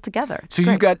brings the world together. So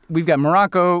we've got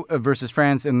Morocco versus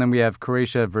France, and then we have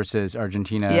Croatia versus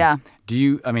Argentina. Yeah.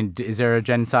 Is there a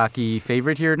Jen Psaki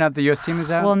favorite here now that the U.S. team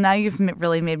is out? Well, now you've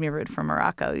really made me root for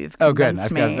Morocco. You've good.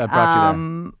 convinced me. I brought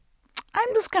you there.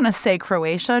 I'm just going to say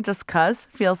Croatia just because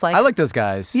feels like... I like those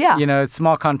guys. Yeah. It's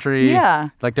small country. Yeah.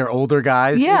 Like they're older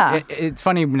guys. Yeah. It's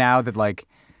funny now that like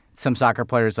some soccer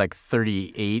players like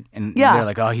 38 and Yeah. they're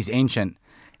like, oh, he's ancient.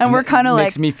 And we're kind of like...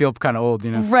 Makes me feel kind of old,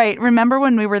 Right. Remember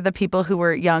when we were the people who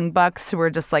were young bucks who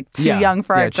were just like too young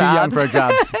for our jobs? Too young for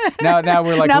our jobs. Now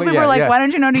we're like... Now people are like, why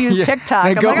don't you know to use TikTok?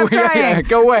 I'm like, I'm trying.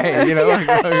 Go away.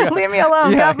 Leave me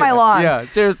alone. Get off my lawn. Yeah,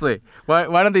 seriously. Why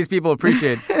don't these people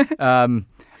appreciate...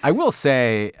 I will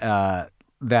say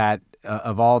that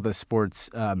of all the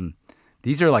sports...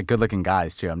 these are like good-looking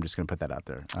guys too. I'm just going to put that out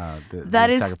there.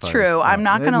 That is true. I'm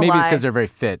not going to lie. Maybe it's because they're very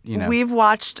fit. We've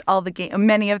watched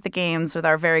many of the games with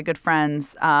our very good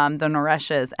friends, the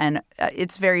Noreshes, and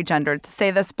it's very gendered to say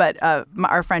this, but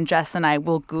our friend Jess and I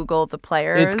will Google the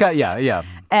players. Yeah.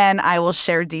 And I will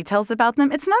share details about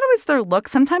them. It's not always their look.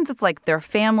 Sometimes it's like their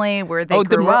family, where they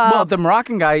grew up. Well, the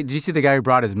Moroccan guy. Did you see the guy who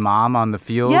brought his mom on the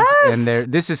field? Yes. And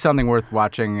this is something worth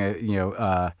watching.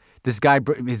 This guy,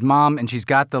 his mom, and she's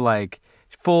got the like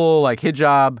full like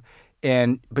hijab,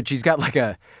 but she's got like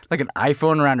an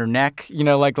iPhone around her neck,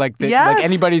 like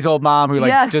anybody's old mom who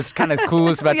just kind of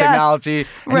clueless about technology,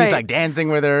 and he's like dancing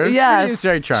with her. It's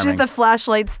very charming. She's the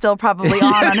flashlight still probably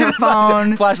on her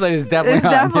phone. Flashlight is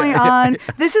definitely on.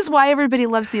 This is why everybody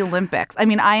loves the Olympics. I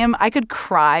mean, I could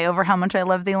cry over how much I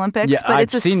love the Olympics, but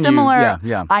it's similar.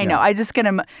 I know. I just get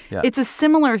them. It's a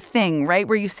similar thing, right?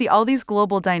 Where you see all these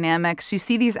global dynamics. You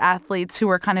see these athletes who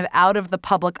are kind of out of the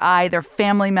public eye. They're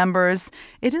family members.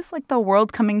 It is like the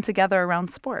world coming together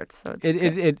around sports. So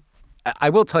I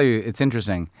will tell you, it's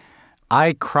interesting.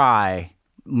 I cry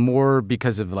more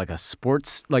because of like a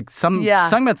sports, like something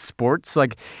about sports.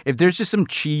 Like if there's just some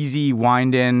cheesy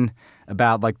wind in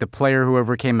about like the player who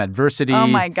overcame adversity. Oh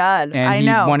my God, and I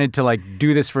know. He wanted to like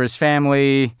do this for his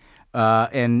family.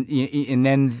 And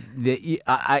then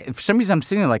for some reason I'm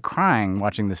sitting there like crying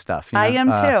watching this stuff. I am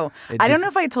too. I don't know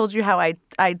if I told you how I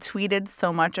tweeted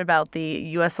so much about the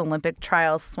U.S. Olympic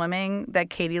trials swimming that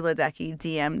Katie Ledecky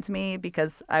DM'd me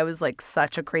because I was like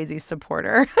such a crazy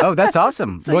supporter. Oh, that's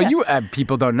awesome. So, you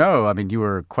people don't know. I mean, you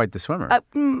were quite the swimmer.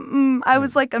 I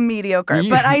was like a mediocre,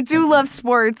 but I do love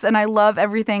sports and I love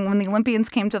everything. When the Olympians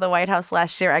came to the White House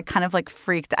last year, I kind of like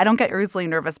freaked. I don't get easily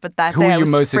nervous, but that day I was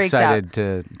freaked out. Who were you most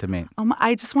excited to meet?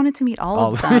 I just wanted to meet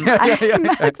all of them. I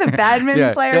met the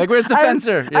badminton players. Like, where's the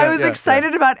fencer? I was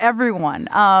excited about everyone.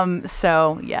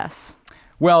 So, yes.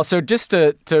 Well, so just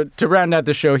to round out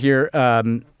the show here,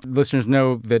 listeners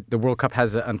know that the World Cup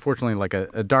has, unfortunately, like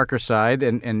a darker side,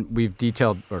 and we've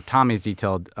detailed, or Tommy's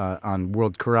detailed on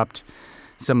World Corrupt,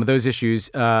 some of those issues.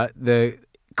 The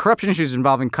corruption issues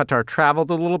involving Qatar traveled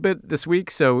a little bit this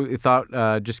week, so we thought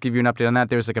just give you an update on that.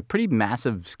 There's like a pretty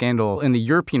massive scandal in the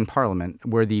European Parliament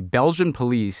where the Belgian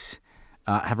police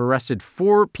have arrested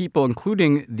 4 people,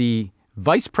 including the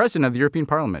vice president of the European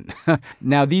Parliament.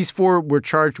 Now, these 4 were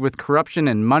charged with corruption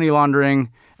and money laundering.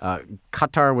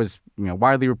 Qatar was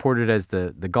widely reported as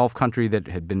the Gulf country that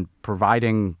had been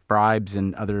providing bribes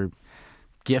and other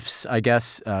gifts, I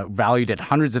guess, valued at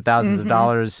hundreds of thousands of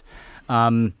dollars.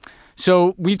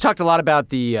 So we've talked a lot about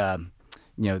the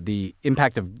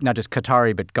impact of not just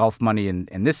Qatari but Gulf money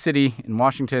in this city, in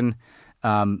Washington.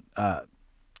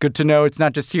 Good to know it's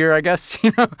not just here, I guess,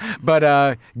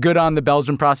 but good on the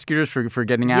Belgian prosecutors for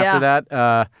getting after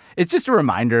that. It's just a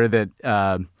reminder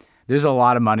that there's a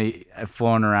lot of money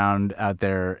flowing around out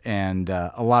there, and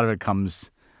a lot of it comes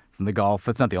from the Gulf.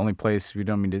 That's not the only place. We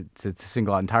don't mean to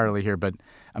single out entirely here, but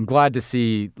I'm glad to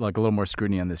see like a little more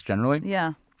scrutiny on this generally.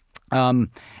 Yeah. And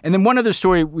then one other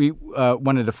story we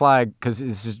wanted to flag, because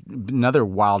this is another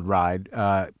wild ride,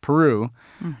 Peru,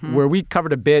 where we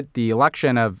covered a bit the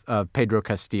election of Pedro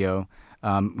Castillo,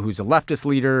 who's a leftist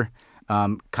leader,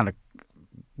 kind of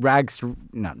rags to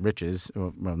not riches,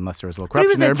 well, unless there was a little But he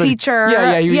corruption was there. a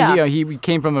teacher. He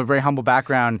came from a very humble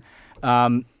background,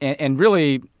 and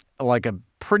really like a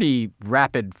pretty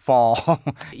rapid fall.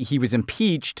 He was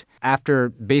impeached after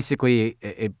basically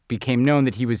it became known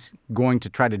that he was going to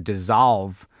try to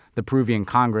dissolve the Peruvian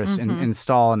Congress and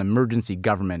install an emergency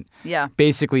government. Yeah.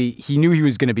 Basically, he knew he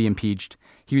was going to be impeached.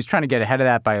 He was trying to get ahead of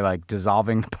that by like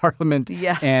dissolving the parliament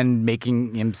and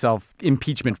making himself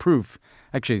impeachment proof.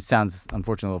 Actually, it sounds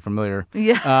unfortunately a little familiar.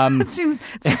 Yeah, it's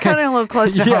kind of a little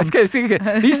close to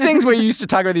home. These things where you used to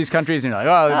talk about these countries and you're like,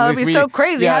 oh, it'd be so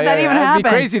crazy. How'd that even happen? It'd be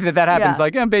crazy that happens.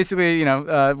 Like, basically,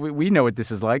 we know what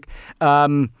this is like.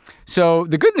 So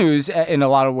the good news in a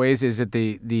lot of ways is that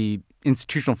the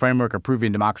institutional framework of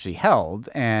Peruvian democracy held,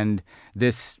 and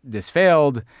this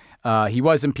failed. He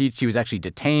was impeached. He was actually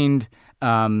detained.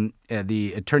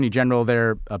 The attorney general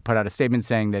there put out a statement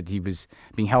saying that he was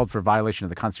being held for violation of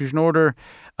the constitutional order.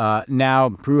 Now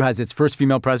Peru has its first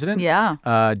female president. Yeah.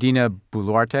 Dina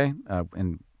Boluarte,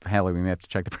 and Haley, we may have to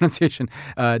check the pronunciation.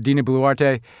 Dina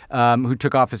Boluarte, who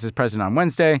took office as president on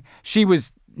Wednesday. She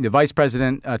was the vice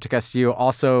president to Castillo,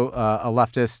 also a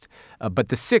leftist, but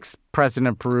the sixth president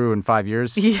of Peru in 5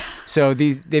 years. Yeah. So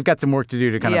they've got some work to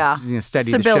do to kind of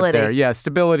steady the ship there. Yeah,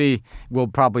 stability will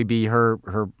probably be her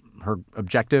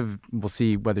objective. We'll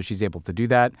see whether she's able to do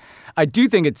that. I do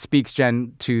think it speaks,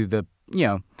 Jen, to the,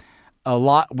 a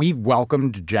lot. We've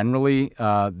welcomed generally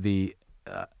the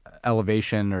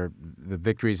elevation or the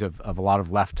victories of a lot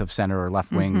of left of center or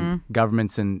left-wing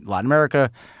governments in Latin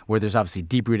America, where there's obviously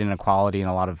deep-rooted inequality and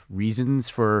a lot of reasons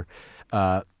for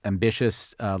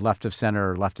ambitious left of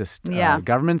center or leftist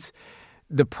governments.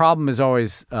 The problem is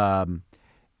always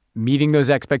meeting those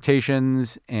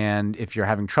expectations, and if you're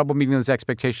having trouble meeting those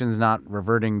expectations, not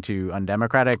reverting to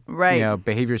undemocratic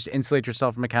behaviors to insulate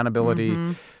yourself from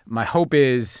accountability. My hope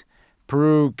is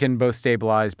Peru can both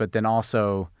stabilize, but then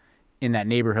also in that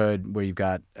neighborhood where you've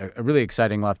got a really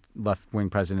exciting left-wing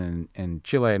president in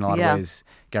Chile in a lot of ways,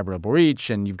 Gabriel Boric,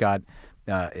 and you've got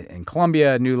in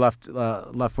Colombia a new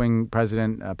left-wing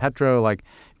president, Petro. Like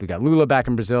we got Lula back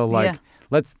in Brazil. Like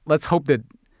let's hope that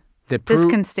Peru, this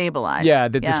can stabilize. Yeah,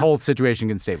 that this whole situation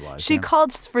can stabilize. She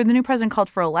called for the new president called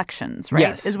for elections, right?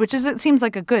 Yes. It seems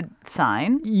like a good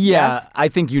sign. Yeah, yes. I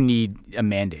think you need a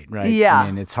mandate, right? Yeah. I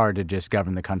mean, it's hard to just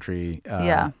govern the country.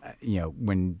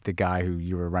 When the guy who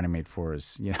you were running mate for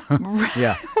is,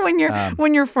 when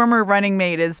your former running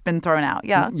mate has been thrown out.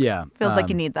 Yeah. Yeah. Feels like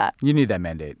you need that. You need that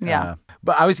mandate. Yeah.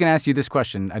 But I was going to ask you this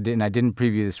question. I didn't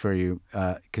preview this for you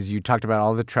because you talked about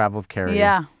all the travel with Kerry.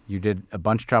 Yeah. You did a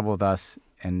bunch of travel with us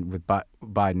and with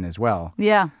Biden as well.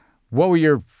 Yeah. What are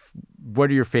your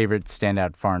favorite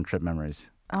standout foreign trip memories?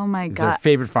 Oh my God. Is there a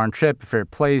favorite foreign trip, a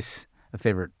favorite place, a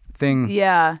favorite thing?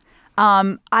 Yeah.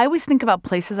 I always think about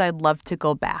places I'd love to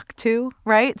go back to,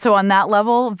 right? So on that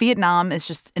level, Vietnam is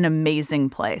just an amazing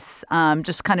place.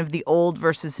 Just kind of the old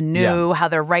versus new, how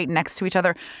they're right next to each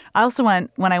other. I also when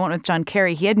I went with John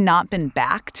Kerry, he had not been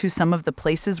back to some of the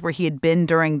places where he had been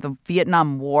during the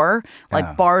Vietnam War,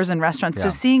 like bars and restaurants. Yeah. So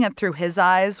seeing it through his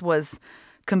eyes was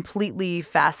completely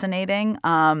fascinating.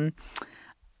 I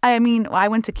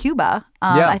went to Cuba.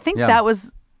 I think that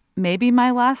was maybe my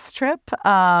last trip.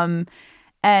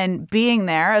 And being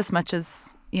there, as much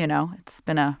as, it's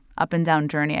been a up and down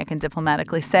journey, I can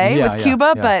diplomatically say, with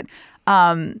Cuba. But,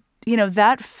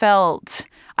 that felt,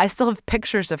 I still have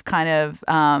pictures of kind of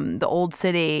the old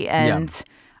city and,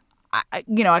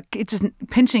 it's just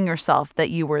pinching yourself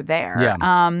that you were there.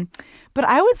 Yeah. But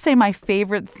I would say my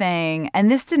favorite thing, and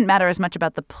this didn't matter as much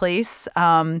about the place,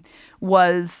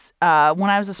 was when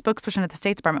I was a spokesperson at the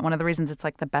State Department. One of the reasons it's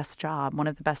like one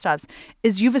of the best jobs,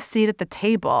 is you have a seat at the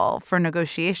table for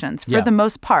negotiations for the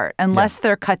most part, unless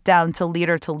they're cut down to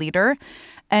leader.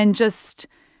 And just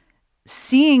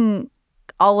seeing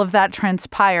all of that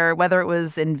transpire, whether it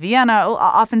was in Vienna,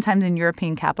 oftentimes in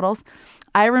European capitals.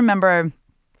 I remember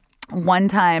one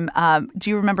time, do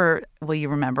you remember? Well, you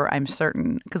remember, I'm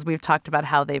certain, because we've talked about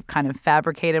how they've kind of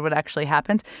fabricated what actually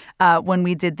happened when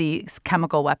we did the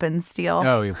chemical weapons deal.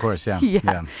 Oh, of course, yeah.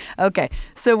 Yeah. Okay.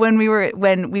 So when we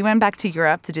went back to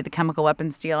Europe to do the chemical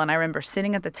weapons deal, and I remember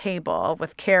sitting at the table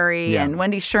with Kerry and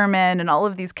Wendy Sherman and all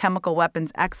of these chemical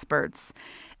weapons experts,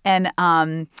 and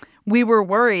we were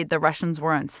worried the Russians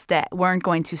weren't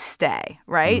going to stay,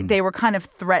 right? Mm-hmm. They were kind of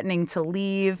threatening to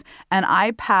leave. And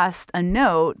I passed a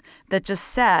note that just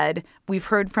said, we've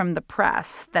heard from the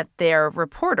press that their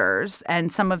reporters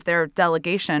and some of their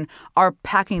delegation are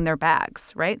packing their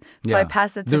bags, right? So I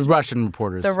passed it to the Russian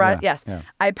reporters. Yes. Yeah.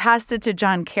 I passed it to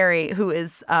John Kerry, who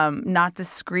is not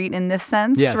discreet in this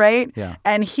sense, yes. right? Yeah.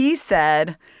 And he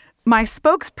said, my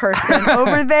spokesperson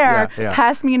over there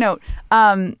passed me a note.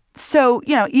 So,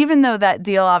 even though that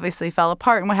deal obviously fell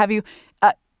apart and what have you.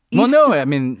 It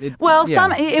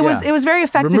was very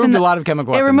effective. Removed a lot of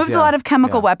chemical weapons. It removed a lot of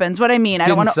chemical weapons. What I mean, I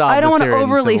don't want to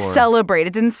overly celebrate.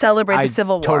 It didn't celebrate the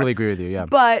Civil War. I totally agree with you, yeah.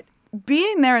 But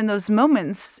being there in those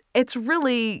moments, it's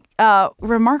really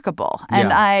remarkable.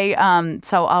 And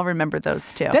so I'll remember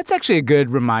those too. That's actually a good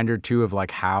reminder too of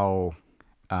like how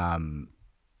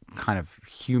kind of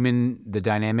human the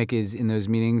dynamic is in those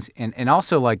meetings, and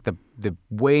also like the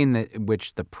way in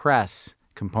which the press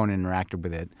component interacted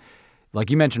with it. Like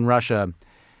you mentioned Russia,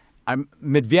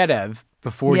 Medvedev,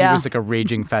 before he was like a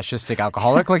raging fascistic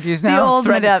alcoholic like he is now, the old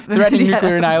threatening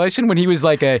nuclear annihilation, when he was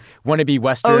like a wannabe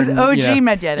Western. OG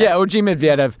Medvedev. Yeah, OG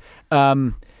Medvedev.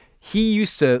 He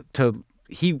used to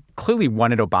he clearly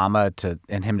wanted Obama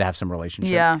and him to have some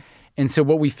relationship. Yeah. And so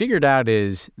what we figured out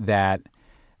is that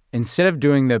instead of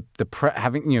doing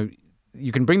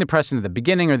you can bring the press into the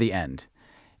beginning or the end.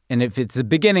 And if it's the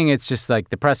beginning, it's just like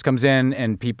the press comes in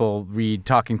and people read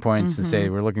talking points and say,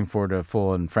 we're looking forward to a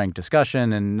full and frank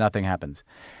discussion, and nothing happens.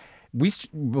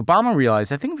 Obama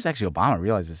realized, I think it was actually Obama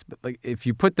realized this, but like if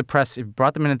you brought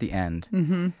them in at the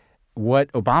end, what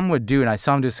Obama would do, and I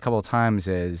saw him do this a couple of times,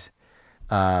 is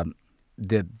the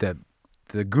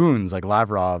goons like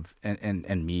Lavrov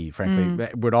and me, frankly,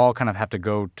 would all kind of have to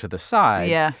go to the side.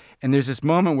 Yeah. And there's this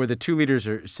moment where the two leaders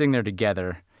are sitting there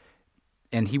together.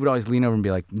 And he would always lean over and be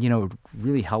like, it would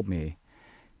really help me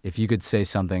if you could say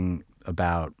something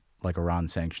about like Iran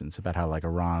sanctions, about how like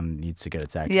Iran needs to get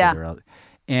its act together.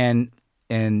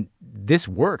 And this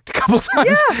worked a couple times.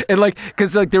 Yes. And like,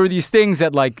 because like there were these things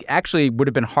that like actually would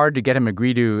have been hard to get him to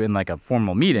agree to in like a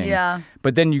formal meeting. Yeah.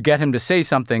 But then you get him to say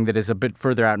something that is a bit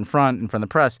further out in front of the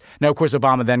press. Now, of course,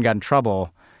 Obama then got in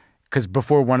trouble because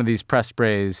before one of these press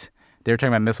sprays, they were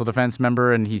talking about missile defense,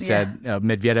 remember? And he said,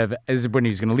 Medvedev, when he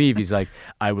was going to leave, he's like,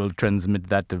 I will transmit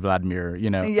that to Vladimir,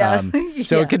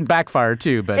 So it can backfire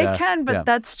too. But it can, but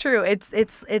that's true. It's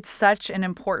such an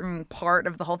important part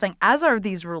of the whole thing, as are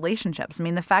these relationships. I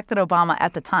mean, the fact that Obama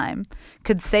at the time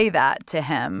could say that to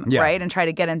him, right, and try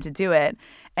to get him to do it.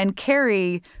 And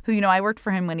Kerry, who, I worked for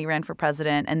him when he ran for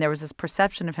president, and there was this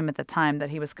perception of him at the time that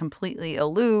he was completely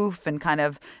aloof and kind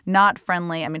of not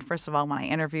friendly. I mean, first of all, when I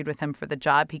interviewed with him for the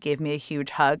job, he gave me a huge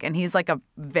hug, and he's like a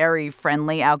very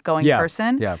friendly, outgoing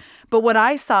person. Yeah. But what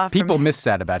I saw from people miss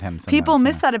that about him sometimes. People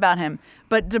miss that about him.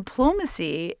 But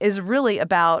diplomacy is really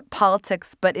about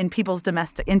politics, but in people's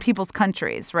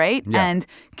countries, right? Yeah. And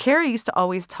Kerry used to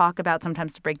always talk about,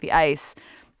 sometimes to break the ice,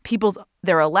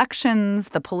 their elections,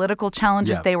 the political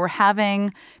challenges they were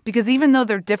having, because even though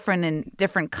they're different in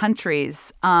different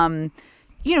countries,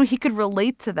 he could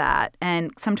relate to that and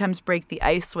sometimes break the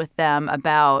ice with them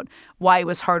about why it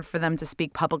was hard for them to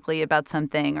speak publicly about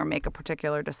something or make a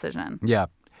particular decision. Yeah.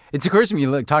 It occurs to me,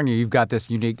 talking to you, you've got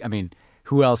this unique,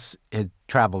 who else had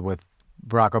traveled with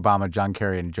Barack Obama, John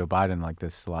Kerry, and Joe Biden like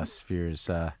this the last few years?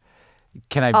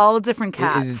 All different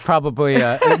cats. Is probably.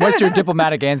 What's your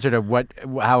diplomatic answer to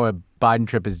how a Biden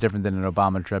trip is different than an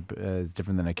Obama trip is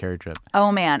different than a Kerry trip?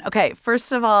 Oh man. Okay.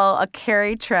 First of all, a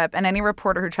Kerry trip, and any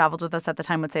reporter who traveled with us at the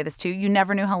time would say this too. You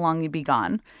never knew how long you'd be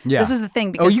gone. Yeah. This is the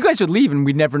thing. Because, you guys would leave, and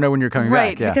we'd never know when you're coming back.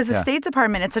 Right. Because the State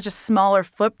Department, it's such a smaller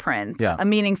footprint,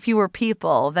 meaning fewer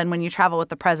people than when you travel with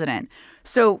the president.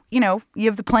 So, you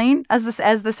have the plane as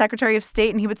the Secretary of State,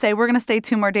 and he would say, we're going to stay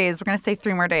 2 more days. We're going to stay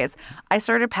 3 more days. I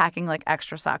started packing like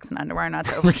extra socks and underwear, not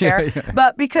to overshare,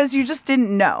 but because you just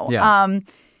didn't know. Yeah.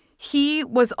 He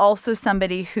was also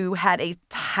somebody who had a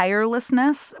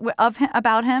tirelessness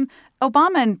about him.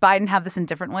 Obama and Biden have this in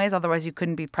different ways. Otherwise, you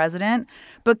couldn't be president.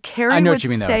 But Kerry would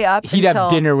stay up He'd have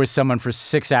dinner with someone for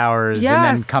 6 hours and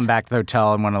then come back to the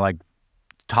hotel and want to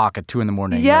talk at 2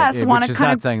 a.m. Yes, want to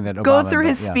kind of go through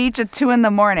his speech at 2 a.m.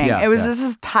 It was just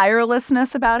this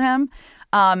tirelessness about him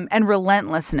and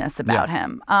relentlessness about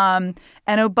him.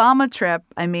 An Obama trip,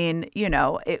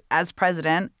 as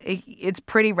president, it's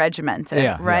pretty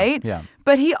regimented, right? Yeah.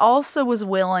 But he also was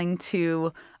willing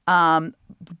to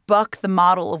buck the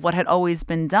model of what had always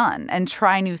been done and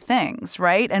try new things,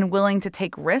 right? And willing to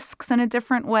take risks in a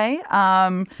different way.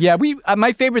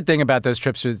 My favorite thing about those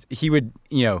trips was he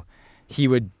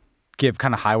would give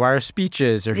kind of high-wire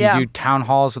speeches, or he'd do town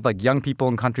halls with young people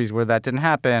in countries where that didn't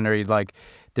happen, or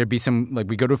there'd be some,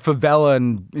 we go to a favela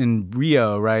in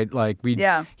Rio, right?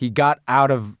 He got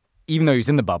out of, even though he was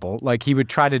in the bubble, he would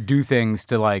try to do things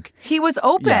to He was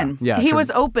open. He was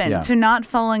open to not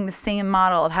following the same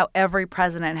model of how every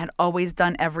president had always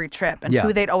done every trip and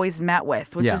who they'd always met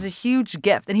with, which is a huge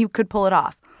gift, and he could pull it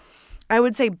off. I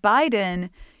would say Biden,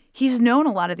 he's known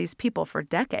a lot of these people for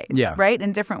decades, right,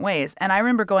 in different ways. And I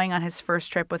remember going on his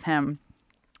first trip with him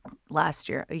last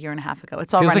year, a year and a half ago.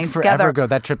 It's all feels running like forever together. ago.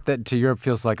 That trip to Europe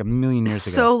feels like a million years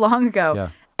ago. So long ago. Yeah.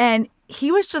 And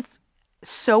he was just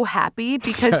so happy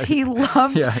because he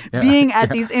loved being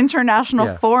at these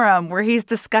international forum where he's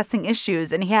discussing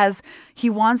issues, and he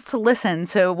wants to listen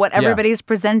to what everybody's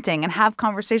presenting and have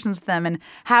conversations with them and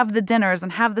have the dinners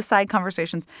and have the side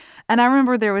conversations. And I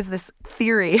remember there was this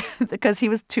theory because he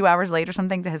was 2 hours late or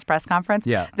something to his press conference.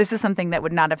 Yeah. This is something that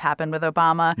would not have happened with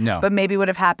Obama, but maybe would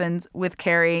have happened with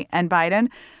Kerry and Biden.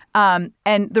 And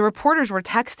the reporters were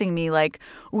texting me like,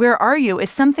 where are you?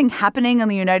 Is something happening in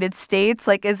the United States?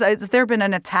 Like, has there been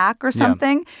an attack or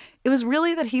something? Yeah. It was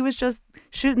really that he was just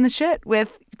shooting the shit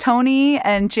with Tony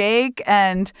and Jake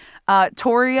and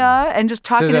Toria and just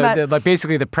talking about... like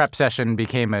basically the prep session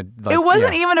became a... it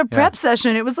wasn't even a prep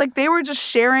session. It was like they were just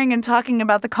sharing and talking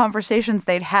about the conversations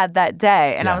they'd had that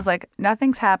day. And I was like,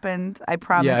 nothing's happened. I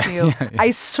promise you.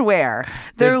 I swear.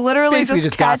 They're literally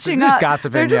just catching up.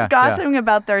 Gossiping. They're just gossiping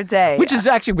about their day. Which is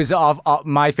actually was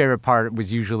my favorite part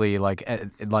was usually like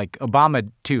Obama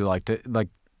too, like to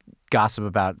gossip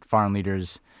about foreign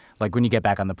leaders. Like when you get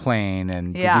back on the plane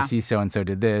and did you see so-and-so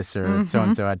did this or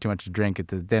so-and-so had too much to drink at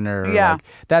the dinner. Yeah. Like,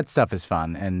 that stuff is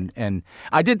fun. And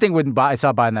I did think when I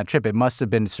saw Biden that trip, it must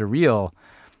have been surreal.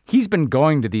 He's been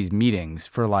going to these meetings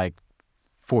for like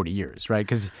 40 years, right?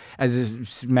 Because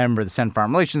as a member of the Senate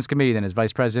Foreign Relations Committee, then as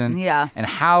vice president. Yeah. And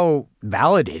how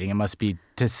validating it must be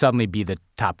to suddenly be the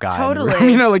top guy.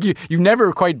 Totally. Like you've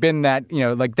never quite been that,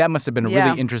 like that must have been a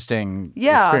really interesting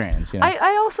experience.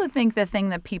 I also think the thing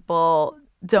that people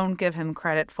don't give him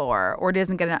credit for or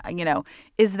doesn't get,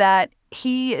 is that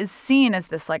he is seen as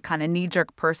this like kind of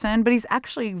knee-jerk person, but he's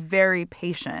actually very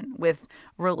patient with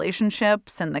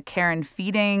relationships and the care and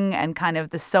feeding and kind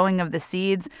of the sowing of the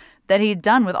seeds that he'd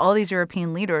done with all these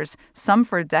European leaders, some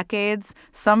for decades,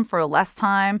 some for less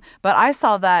time. But I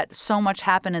saw that so much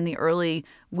happen in the early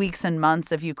weeks and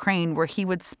months of Ukraine where he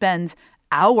would spend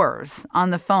hours on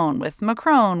the phone with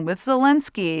Macron, with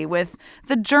Zelensky, with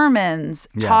the Germans,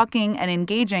 talking and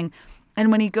engaging.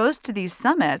 And when he goes to these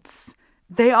summits,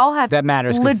 they all have that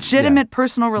matters, legitimate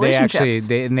personal relationships.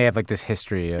 They have like this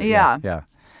history. Yeah.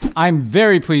 I'm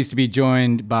very pleased to be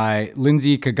joined by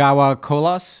Lindsay Kagawa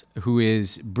Colas, who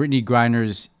is Brittany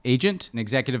Griner's agent and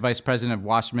executive vice president of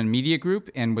Wasserman Media Group,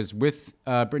 and was with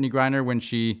Brittany Griner when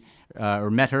she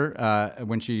met her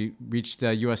when she reached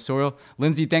U.S. soil.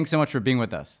 Lindsay, thanks so much for being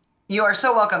with us. You are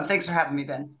so welcome. Thanks for having me,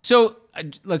 Ben. So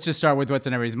let's just start with what's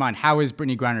on everybody's mind. How is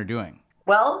Brittany Griner doing?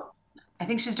 Well, I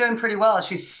think she's doing pretty well.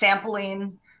 She's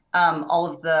sampling all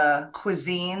of the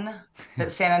cuisine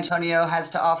that San Antonio has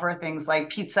to offer, things like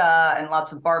pizza and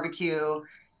lots of barbecue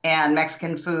and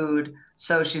Mexican food.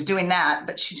 So she's doing that,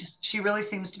 but she really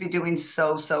seems to be doing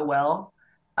so well.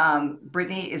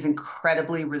 Brittany is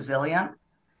incredibly resilient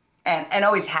and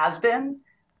always has been.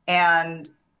 And,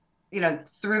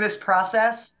 through this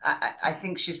process, I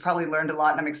think she's probably learned a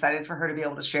lot, and I'm excited for her to be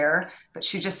able to share, but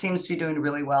she just seems to be doing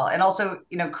really well. And also,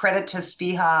 credit to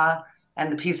SPIHA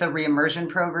and the PISA reimmersion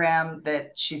program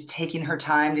that she's taking her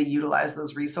time to utilize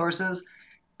those resources.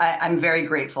 I'm very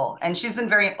grateful. And she's been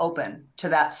very open to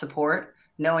that support,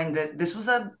 knowing that this was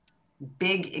a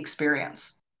big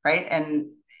experience, right?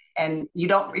 And you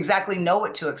don't exactly know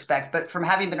what to expect, but from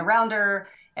having been around her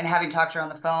and having talked to her on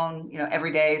the phone,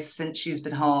 every day since she's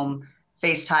been home,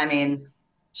 FaceTiming,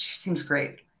 she seems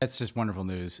great. That's just wonderful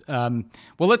news. Well,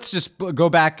 let's just go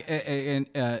back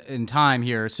in time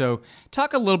here. So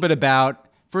talk a little bit about,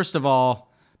 first of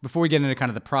all, before we get into kind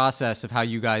of the process of how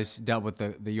you guys dealt with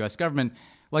the U.S. government,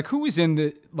 like who was on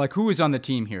the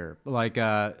team here? Like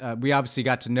we obviously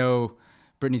got to know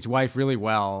Brittany's wife really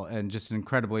well and just an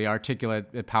incredibly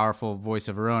articulate, powerful voice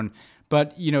of her own.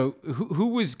 But, who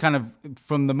was kind of,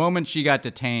 from the moment she got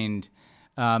detained,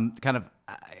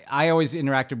 I always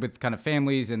interacted with kind of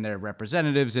families and their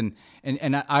representatives, and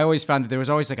I always found that there was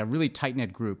always like a really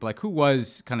tight-knit group. Like, who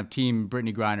was kind of team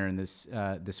Brittany Griner in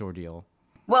this ordeal?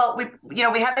 Well,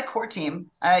 we had the core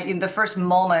team in the first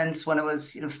moments when it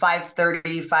was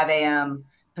 5:30, 5 a.m.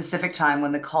 Pacific time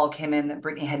when the call came in that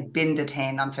Brittany had been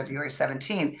detained on February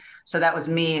 17th. So that was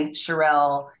me,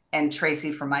 Sherelle, and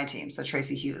Tracy from my team, so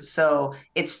Tracy Hughes. So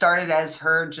it started as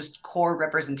her just core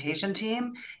representation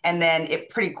team, and then it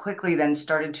pretty quickly then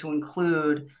started to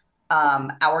include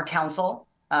our counsel.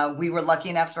 We were lucky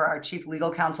enough for our chief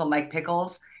legal counsel, Mike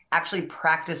Pickles, actually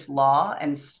practiced law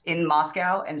and in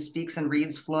Moscow and speaks and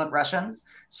reads fluent Russian.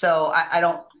 So I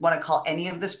don't want to call any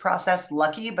of this process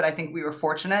lucky, but I think we were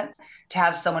fortunate to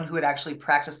have someone who had actually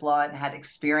practiced law and had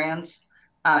experience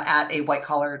at a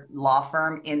white-collar law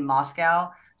firm in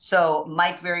Moscow. So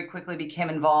Mike very quickly became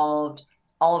involved.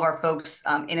 All of our folks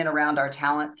in and around our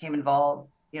talent came involved.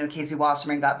 Casey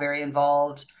Wasserman got very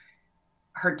involved.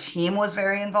 Her team was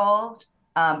very involved.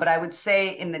 But I would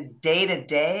say in the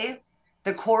day-to-day,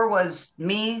 the core was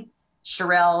me,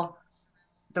 Sherelle,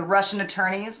 the Russian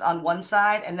attorneys on one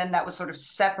side, and then that was sort of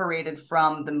separated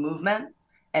from the movement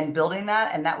and building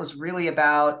that. And that was really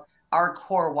about our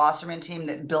core Wasserman team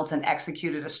that built and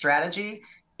executed a strategy,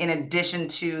 in addition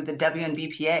to the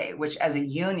WNBPA, which as a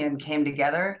union came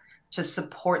together to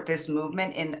support this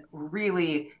movement in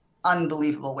really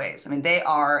unbelievable ways. I mean, they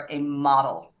are a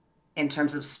model in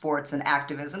terms of sports and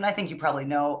activism. I think you probably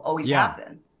know, always have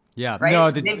been. Yeah. Right. No,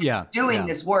 so they've been doing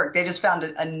this work. They just found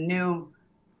a new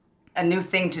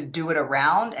thing to do it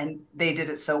around, and they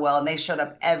did it so well, and they showed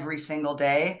up every single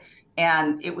day.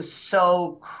 And it was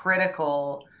so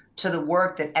critical to the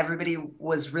work that everybody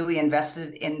was really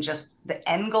invested in, just the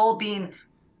end goal being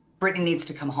Britney needs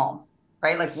to come home,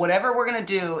 right? Like whatever we're going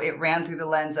to do, it ran through the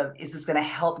lens of, is this going to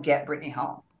help get Britney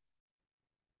home?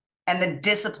 And the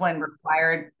discipline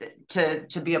required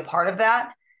to be a part of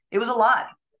that, it was a lot.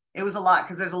 It was a lot,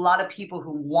 because there's a lot of people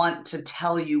who want to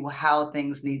tell you how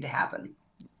things need to happen.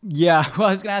 Yeah, well,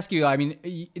 I was going to ask you, I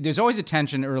mean, there's always a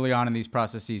tension early on in these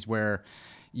processes where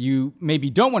you maybe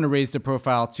don't want to raise the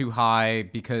profile too high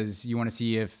because you want to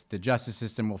see if the justice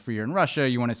system will free her in Russia.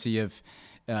 You want to see if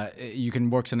you can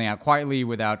work something out quietly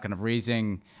without kind of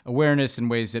raising awareness in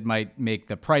ways that might make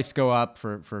the price go up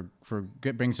for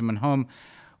bringing someone home.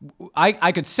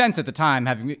 I could sense at the time,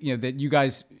 having that you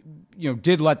guys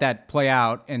did let that play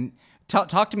out. And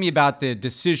talk to me about the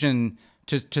decision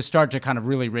to start to kind of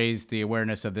really raise the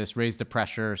awareness of this, raise the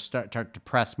pressure, start to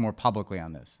press more publicly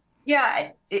on this. Yeah,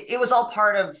 it was all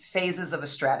part of phases of a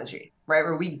strategy, right?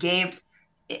 Where we gave,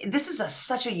 this is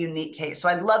such a unique case. So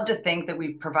I'd love to think that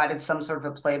we've provided some sort of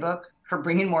a playbook for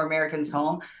bringing more Americans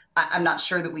home. I'm not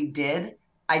sure that we did.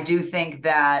 I do think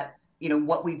that,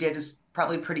 what we did is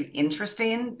probably pretty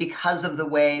interesting because of the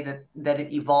way that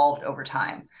it evolved over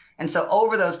time. And so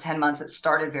over those 10 months, it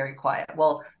started very quiet.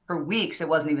 Well, for weeks, it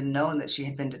wasn't even known that she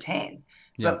had been detained.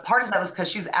 Yeah. But part of that was because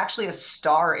she's actually a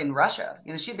star in Russia.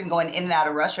 She'd been going in and out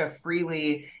of Russia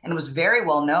freely and was very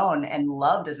well known and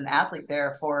loved as an athlete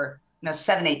there for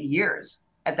 7-8 years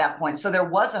at that point. So there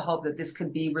was a hope that this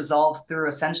could be resolved through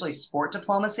essentially sport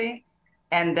diplomacy,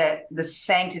 and that the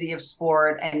sanctity of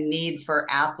sport and need for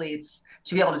athletes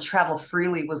to be able to travel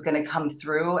freely was going to come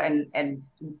through and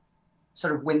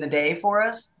sort of win the day for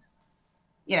us.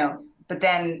 But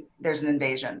then there's an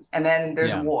invasion, and then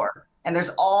there's war. And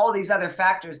there's all these other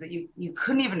factors that you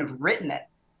couldn't even have written it.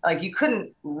 Like you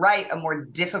couldn't write a more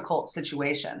difficult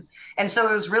situation. And so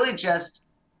it was really just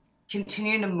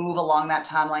continuing to move along that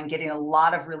timeline, getting a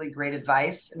lot of really great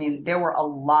advice. I mean, there were a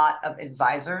lot of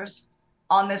advisors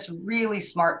on this, really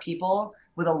smart people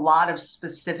with a lot of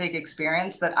specific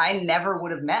experience that I never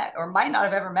would have met or might not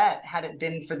have ever met had it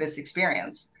been for this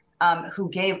experience, who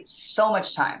gave so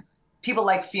much time. People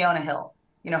like Fiona Hill.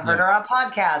 Heard her on a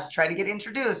podcast, tried to get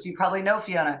introduced. You probably know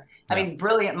Fiona. I mean,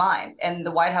 brilliant mind. And the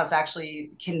White House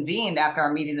actually convened after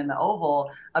our meeting in the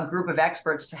Oval, a group of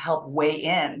experts to help weigh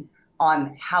in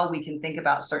on how we can think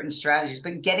about certain strategies.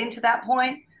 But getting to that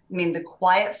point, I mean, the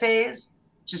quiet phase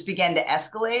just began to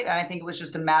escalate. And I think it was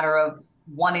just a matter of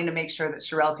wanting to make sure that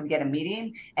Sherelle could get a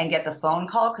meeting and get the phone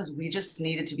call, because we just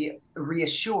needed to be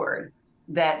reassured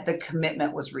that the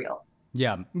commitment was real.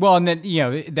 Yeah. Well, and then,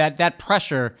 that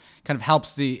pressure kind of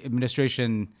helps the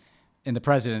administration and the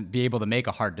president be able to make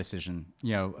a hard decision,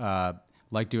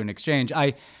 like do an exchange.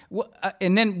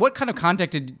 And then what kind of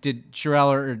contact did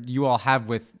Sherelle or you all have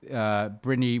with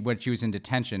Britney when she was in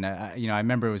detention? I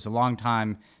remember it was a long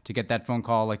time to get that phone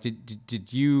call. Like,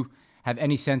 did you have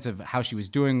any sense of how she was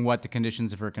doing, what the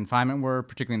conditions of her confinement were,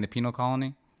 particularly in the penal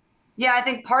colony? Yeah, I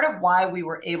think part of why we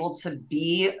were able to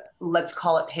be, let's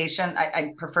call it patient,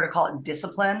 I prefer to call it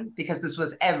discipline, because this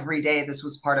was every day, this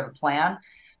was part of a plan.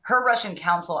 Her Russian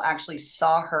counsel actually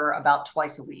saw her about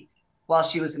twice a week while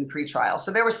she was in pretrial.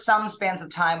 So there were some spans of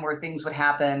time where things would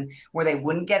happen where they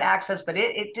wouldn't get access, but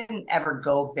it didn't ever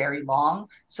go very long.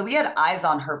 So we had eyes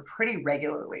on her pretty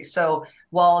regularly. So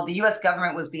while the US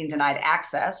government was being denied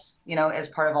access, as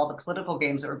part of all the political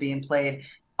games that were being played,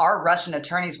 our Russian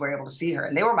attorneys were able to see her,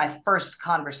 and they were my first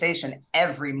conversation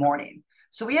every morning.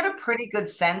 So we had a pretty good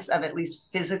sense of, at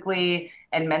least physically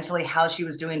and mentally, how she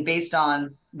was doing based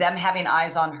on them having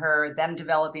eyes on her, them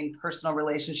developing personal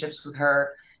relationships with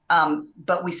her.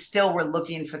 But we still were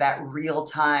looking for that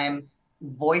real-time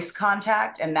voice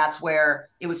contact. And that's where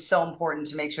it was so important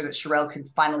to make sure that Sherelle could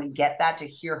finally get that, to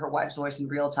hear her wife's voice in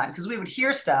real time. Because we would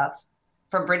hear stuff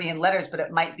from Brittany in letters, but it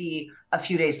might be a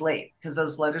few days late because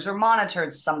those letters are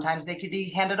monitored. Sometimes they could be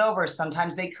handed over,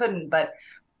 sometimes they couldn't, but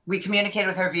we communicated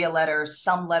with her via letters.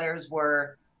 Some letters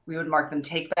were, we would mark them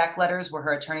take back letters where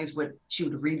her attorneys she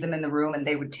would read them in the room and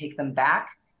they would take them back.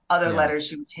 Other letters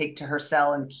she would take to her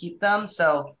cell and keep them.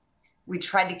 So we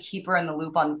tried to keep her in the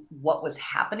loop on what was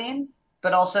happening,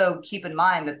 but also keep in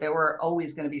mind that there were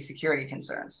always going to be security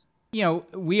concerns. You know,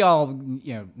 we all,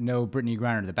 know Brittney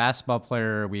Griner, the basketball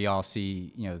player. We all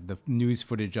see, the news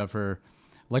footage of her.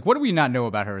 Like, what do we not know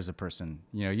about her as a person?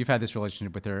 You've had this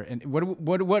relationship with her, and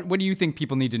what do you think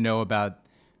people need to know about,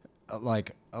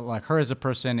 like her as a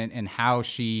person and how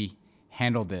she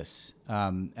handled this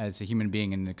as a human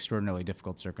being in extraordinarily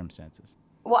difficult circumstances?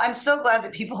 Well, I'm so glad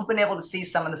that people have been able to see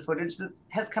some of the footage that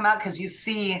has come out, because you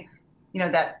see,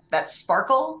 that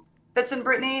sparkle that's in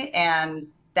Brittney and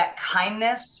that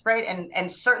kindness, right? And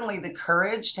certainly the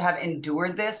courage to have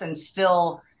endured this and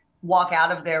still walk out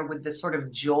of there with the sort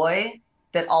of joy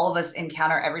that all of us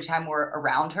encounter every time we're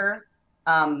around her.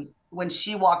 When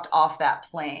she walked off that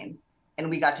plane and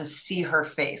we got to see her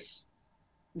face,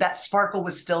 that sparkle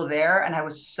was still there. And I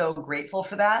was so grateful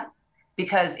for that,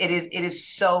 because it is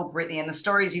so Brittney. And the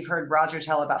stories you've heard Roger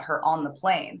tell about her on the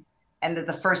plane, and that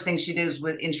the first thing she did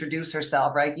was introduce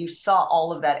herself, right? You saw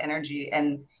all of that energy,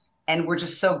 and we're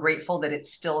just so grateful that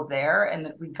it's still there and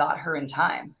that we got her in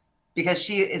time, because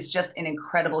she is just an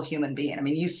incredible human being. I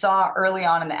mean, you saw early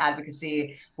on in the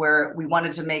advocacy where we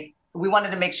wanted to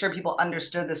make sure people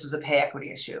understood this was a pay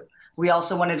equity issue. We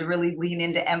also wanted to really lean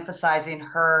into emphasizing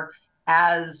her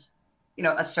as,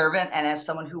 a servant and as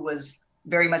someone who was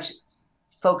very much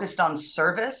focused on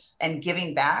service and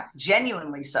giving back,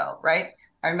 genuinely so, right?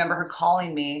 I remember her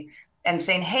calling me and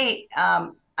saying, hey,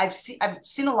 I've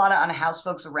seen a lot of unhoused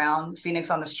folks around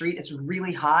Phoenix on the street. It's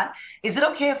really hot. Is it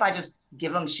okay if I just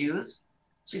give them shoes?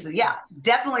 So we said, yeah,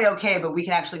 definitely okay, but we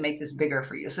can actually make this bigger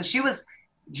for you. So she was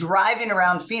driving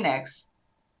around Phoenix,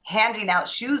 handing out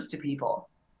shoes to people,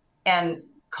 and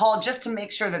called just to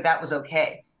make sure that that was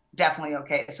okay. Definitely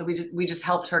okay. So we just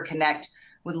helped her connect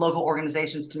with local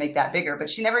organizations to make that bigger, but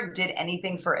she never did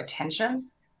anything for attention.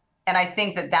 And I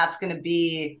think that that's going to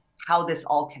be how this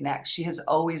all connects. She has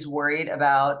always worried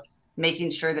about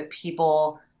making sure that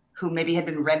people who maybe had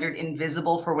been rendered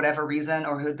invisible for whatever reason,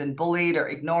 or who had been bullied or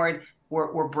ignored,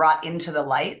 were brought into the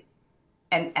light.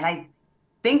 And I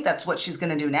think that's what she's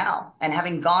going to do now. And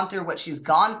having gone through what she's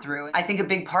gone through, I think a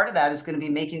big part of that is going to be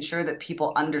making sure that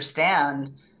people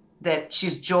understand that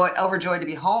she's overjoyed to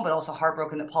be home, but also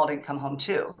heartbroken that Paul didn't come home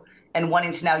too. And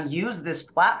wanting to now use this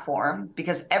platform,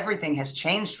 because everything has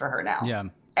changed for her now. Yeah.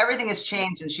 Everything has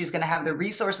changed, and she's going to have the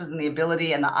resources and the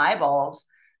ability and the eyeballs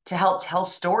to help tell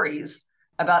stories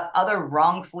about other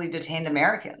wrongfully detained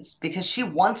Americans, because she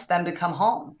wants them to come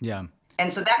home. Yeah.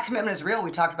 And so that commitment is real.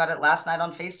 We talked about it last night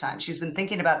on FaceTime. She's been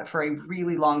thinking about it for a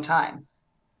really long time,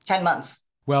 10 months.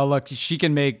 Well, look, she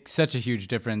can make such a huge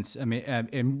difference. I mean,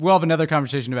 and we'll have another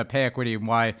conversation about pay equity and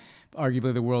why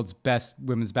arguably the world's best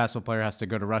women's basketball player has to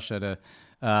go to Russia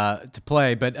to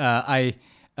play. But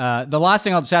the last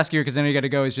thing I'll just ask you, because I know you got to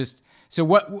go, is just, so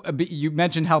what you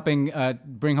mentioned helping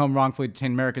bring home wrongfully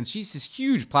detained Americans. She's this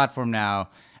huge platform now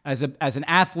as an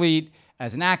athlete,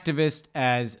 as an activist,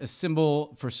 as a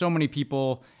symbol for so many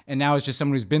people, and now as just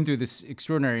someone who's been through this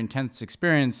extraordinary, intense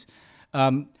experience.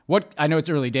 What, I know it's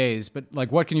early days, but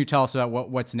like, what can you tell us about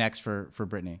what's next for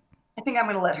Brittney? I think I'm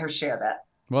going to let her share that.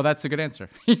 Well, that's a good answer.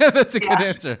 Yeah, that's a good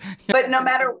answer. Yeah. But no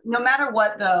matter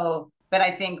what, though, but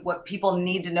I think what people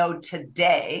need to know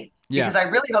today, because I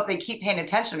really hope they keep paying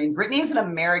attention. I mean, Brittney is an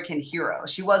American hero.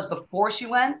 She was before she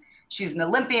went. She's an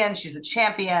Olympian. She's a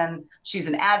champion. She's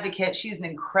an advocate. She's an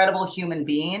incredible human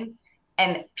being.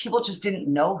 And people just didn't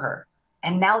know her.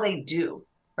 And now they do.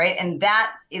 Right. And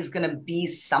that is going to be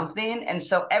something. And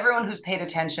so everyone who's paid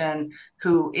attention,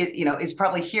 who is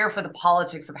probably here for the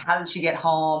politics of how did she get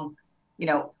home?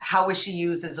 How was she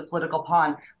used as a political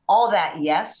pawn? All that,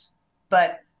 yes.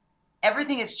 But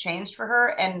everything has changed for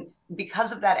her. And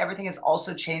because of that, everything has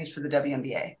also changed for the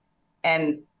WNBA.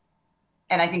 And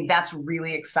I think that's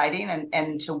really exciting.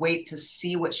 And to wait to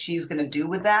see what she's going to do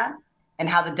with that and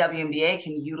how the WNBA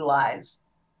can utilize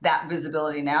that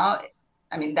visibility now.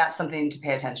 I mean, that's something to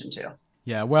pay attention to.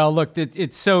 Yeah. Well, look,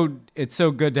 it's so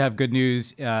good to have good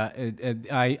news.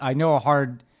 I know how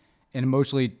hard and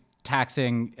emotionally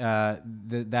taxing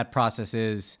that process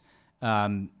is.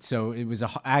 So it was an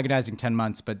agonizing 10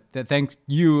 months, but thanks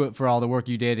you for all the work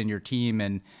you did and your team.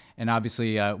 And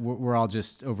obviously we're all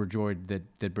just overjoyed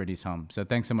that Brittney's home. So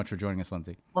thanks so much for joining us,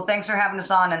 Lindsay. Well, thanks for having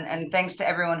us on. And thanks to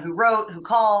everyone who wrote, who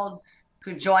called,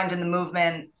 who joined in the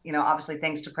movement, obviously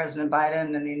thanks to President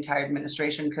Biden and the entire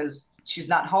administration, because she's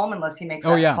not home unless he makes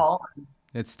that call.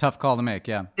 It's a tough call to make,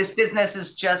 yeah. This business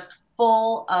is just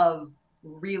full of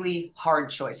really hard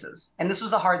choices. And this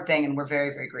was a hard thing, and we're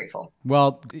very, very grateful.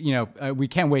 Well, we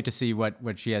can't wait to see what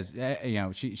she has.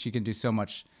 She can do so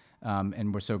much,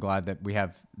 and we're so glad that we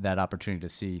have that opportunity to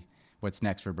see what's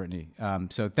next for Brittany.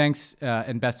 So thanks,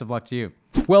 and best of luck to you.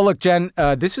 Well, look, Jen,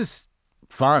 this is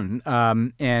fun,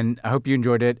 and I hope you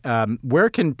enjoyed it. Where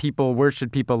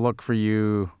should people look for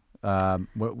you?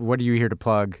 What are you here to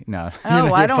plug? No.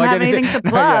 I don't have anything to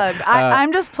plug.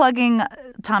 I'm just plugging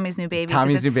Tommy's new baby.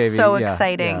 Tommy's new baby. So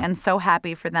exciting and so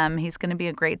happy for them. He's going to be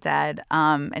a great dad.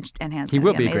 And Hannah's going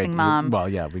to be an amazing mom. Well,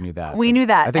 yeah, we knew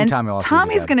that. I think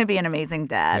Tommy's going to be an amazing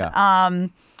dad. Yeah.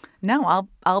 No,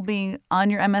 I'll be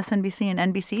on your MSNBC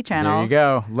and NBC channels.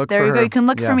 There you go. Look for her. There you go. You can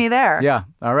look for me there. Yeah.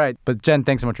 All right. But Jen,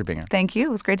 thanks so much for being here. Thank you.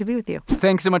 It was great to be with you.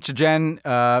 Thanks so much to Jen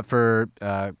for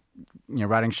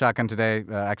riding shotgun today.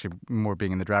 Actually, more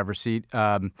being in the driver's seat.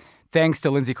 Thanks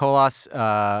to Lindsay Colas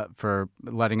for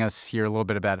letting us hear a little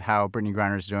bit about how Brittany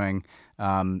Griner is doing.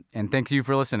 And thanks to you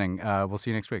for listening. We'll see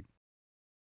you next week.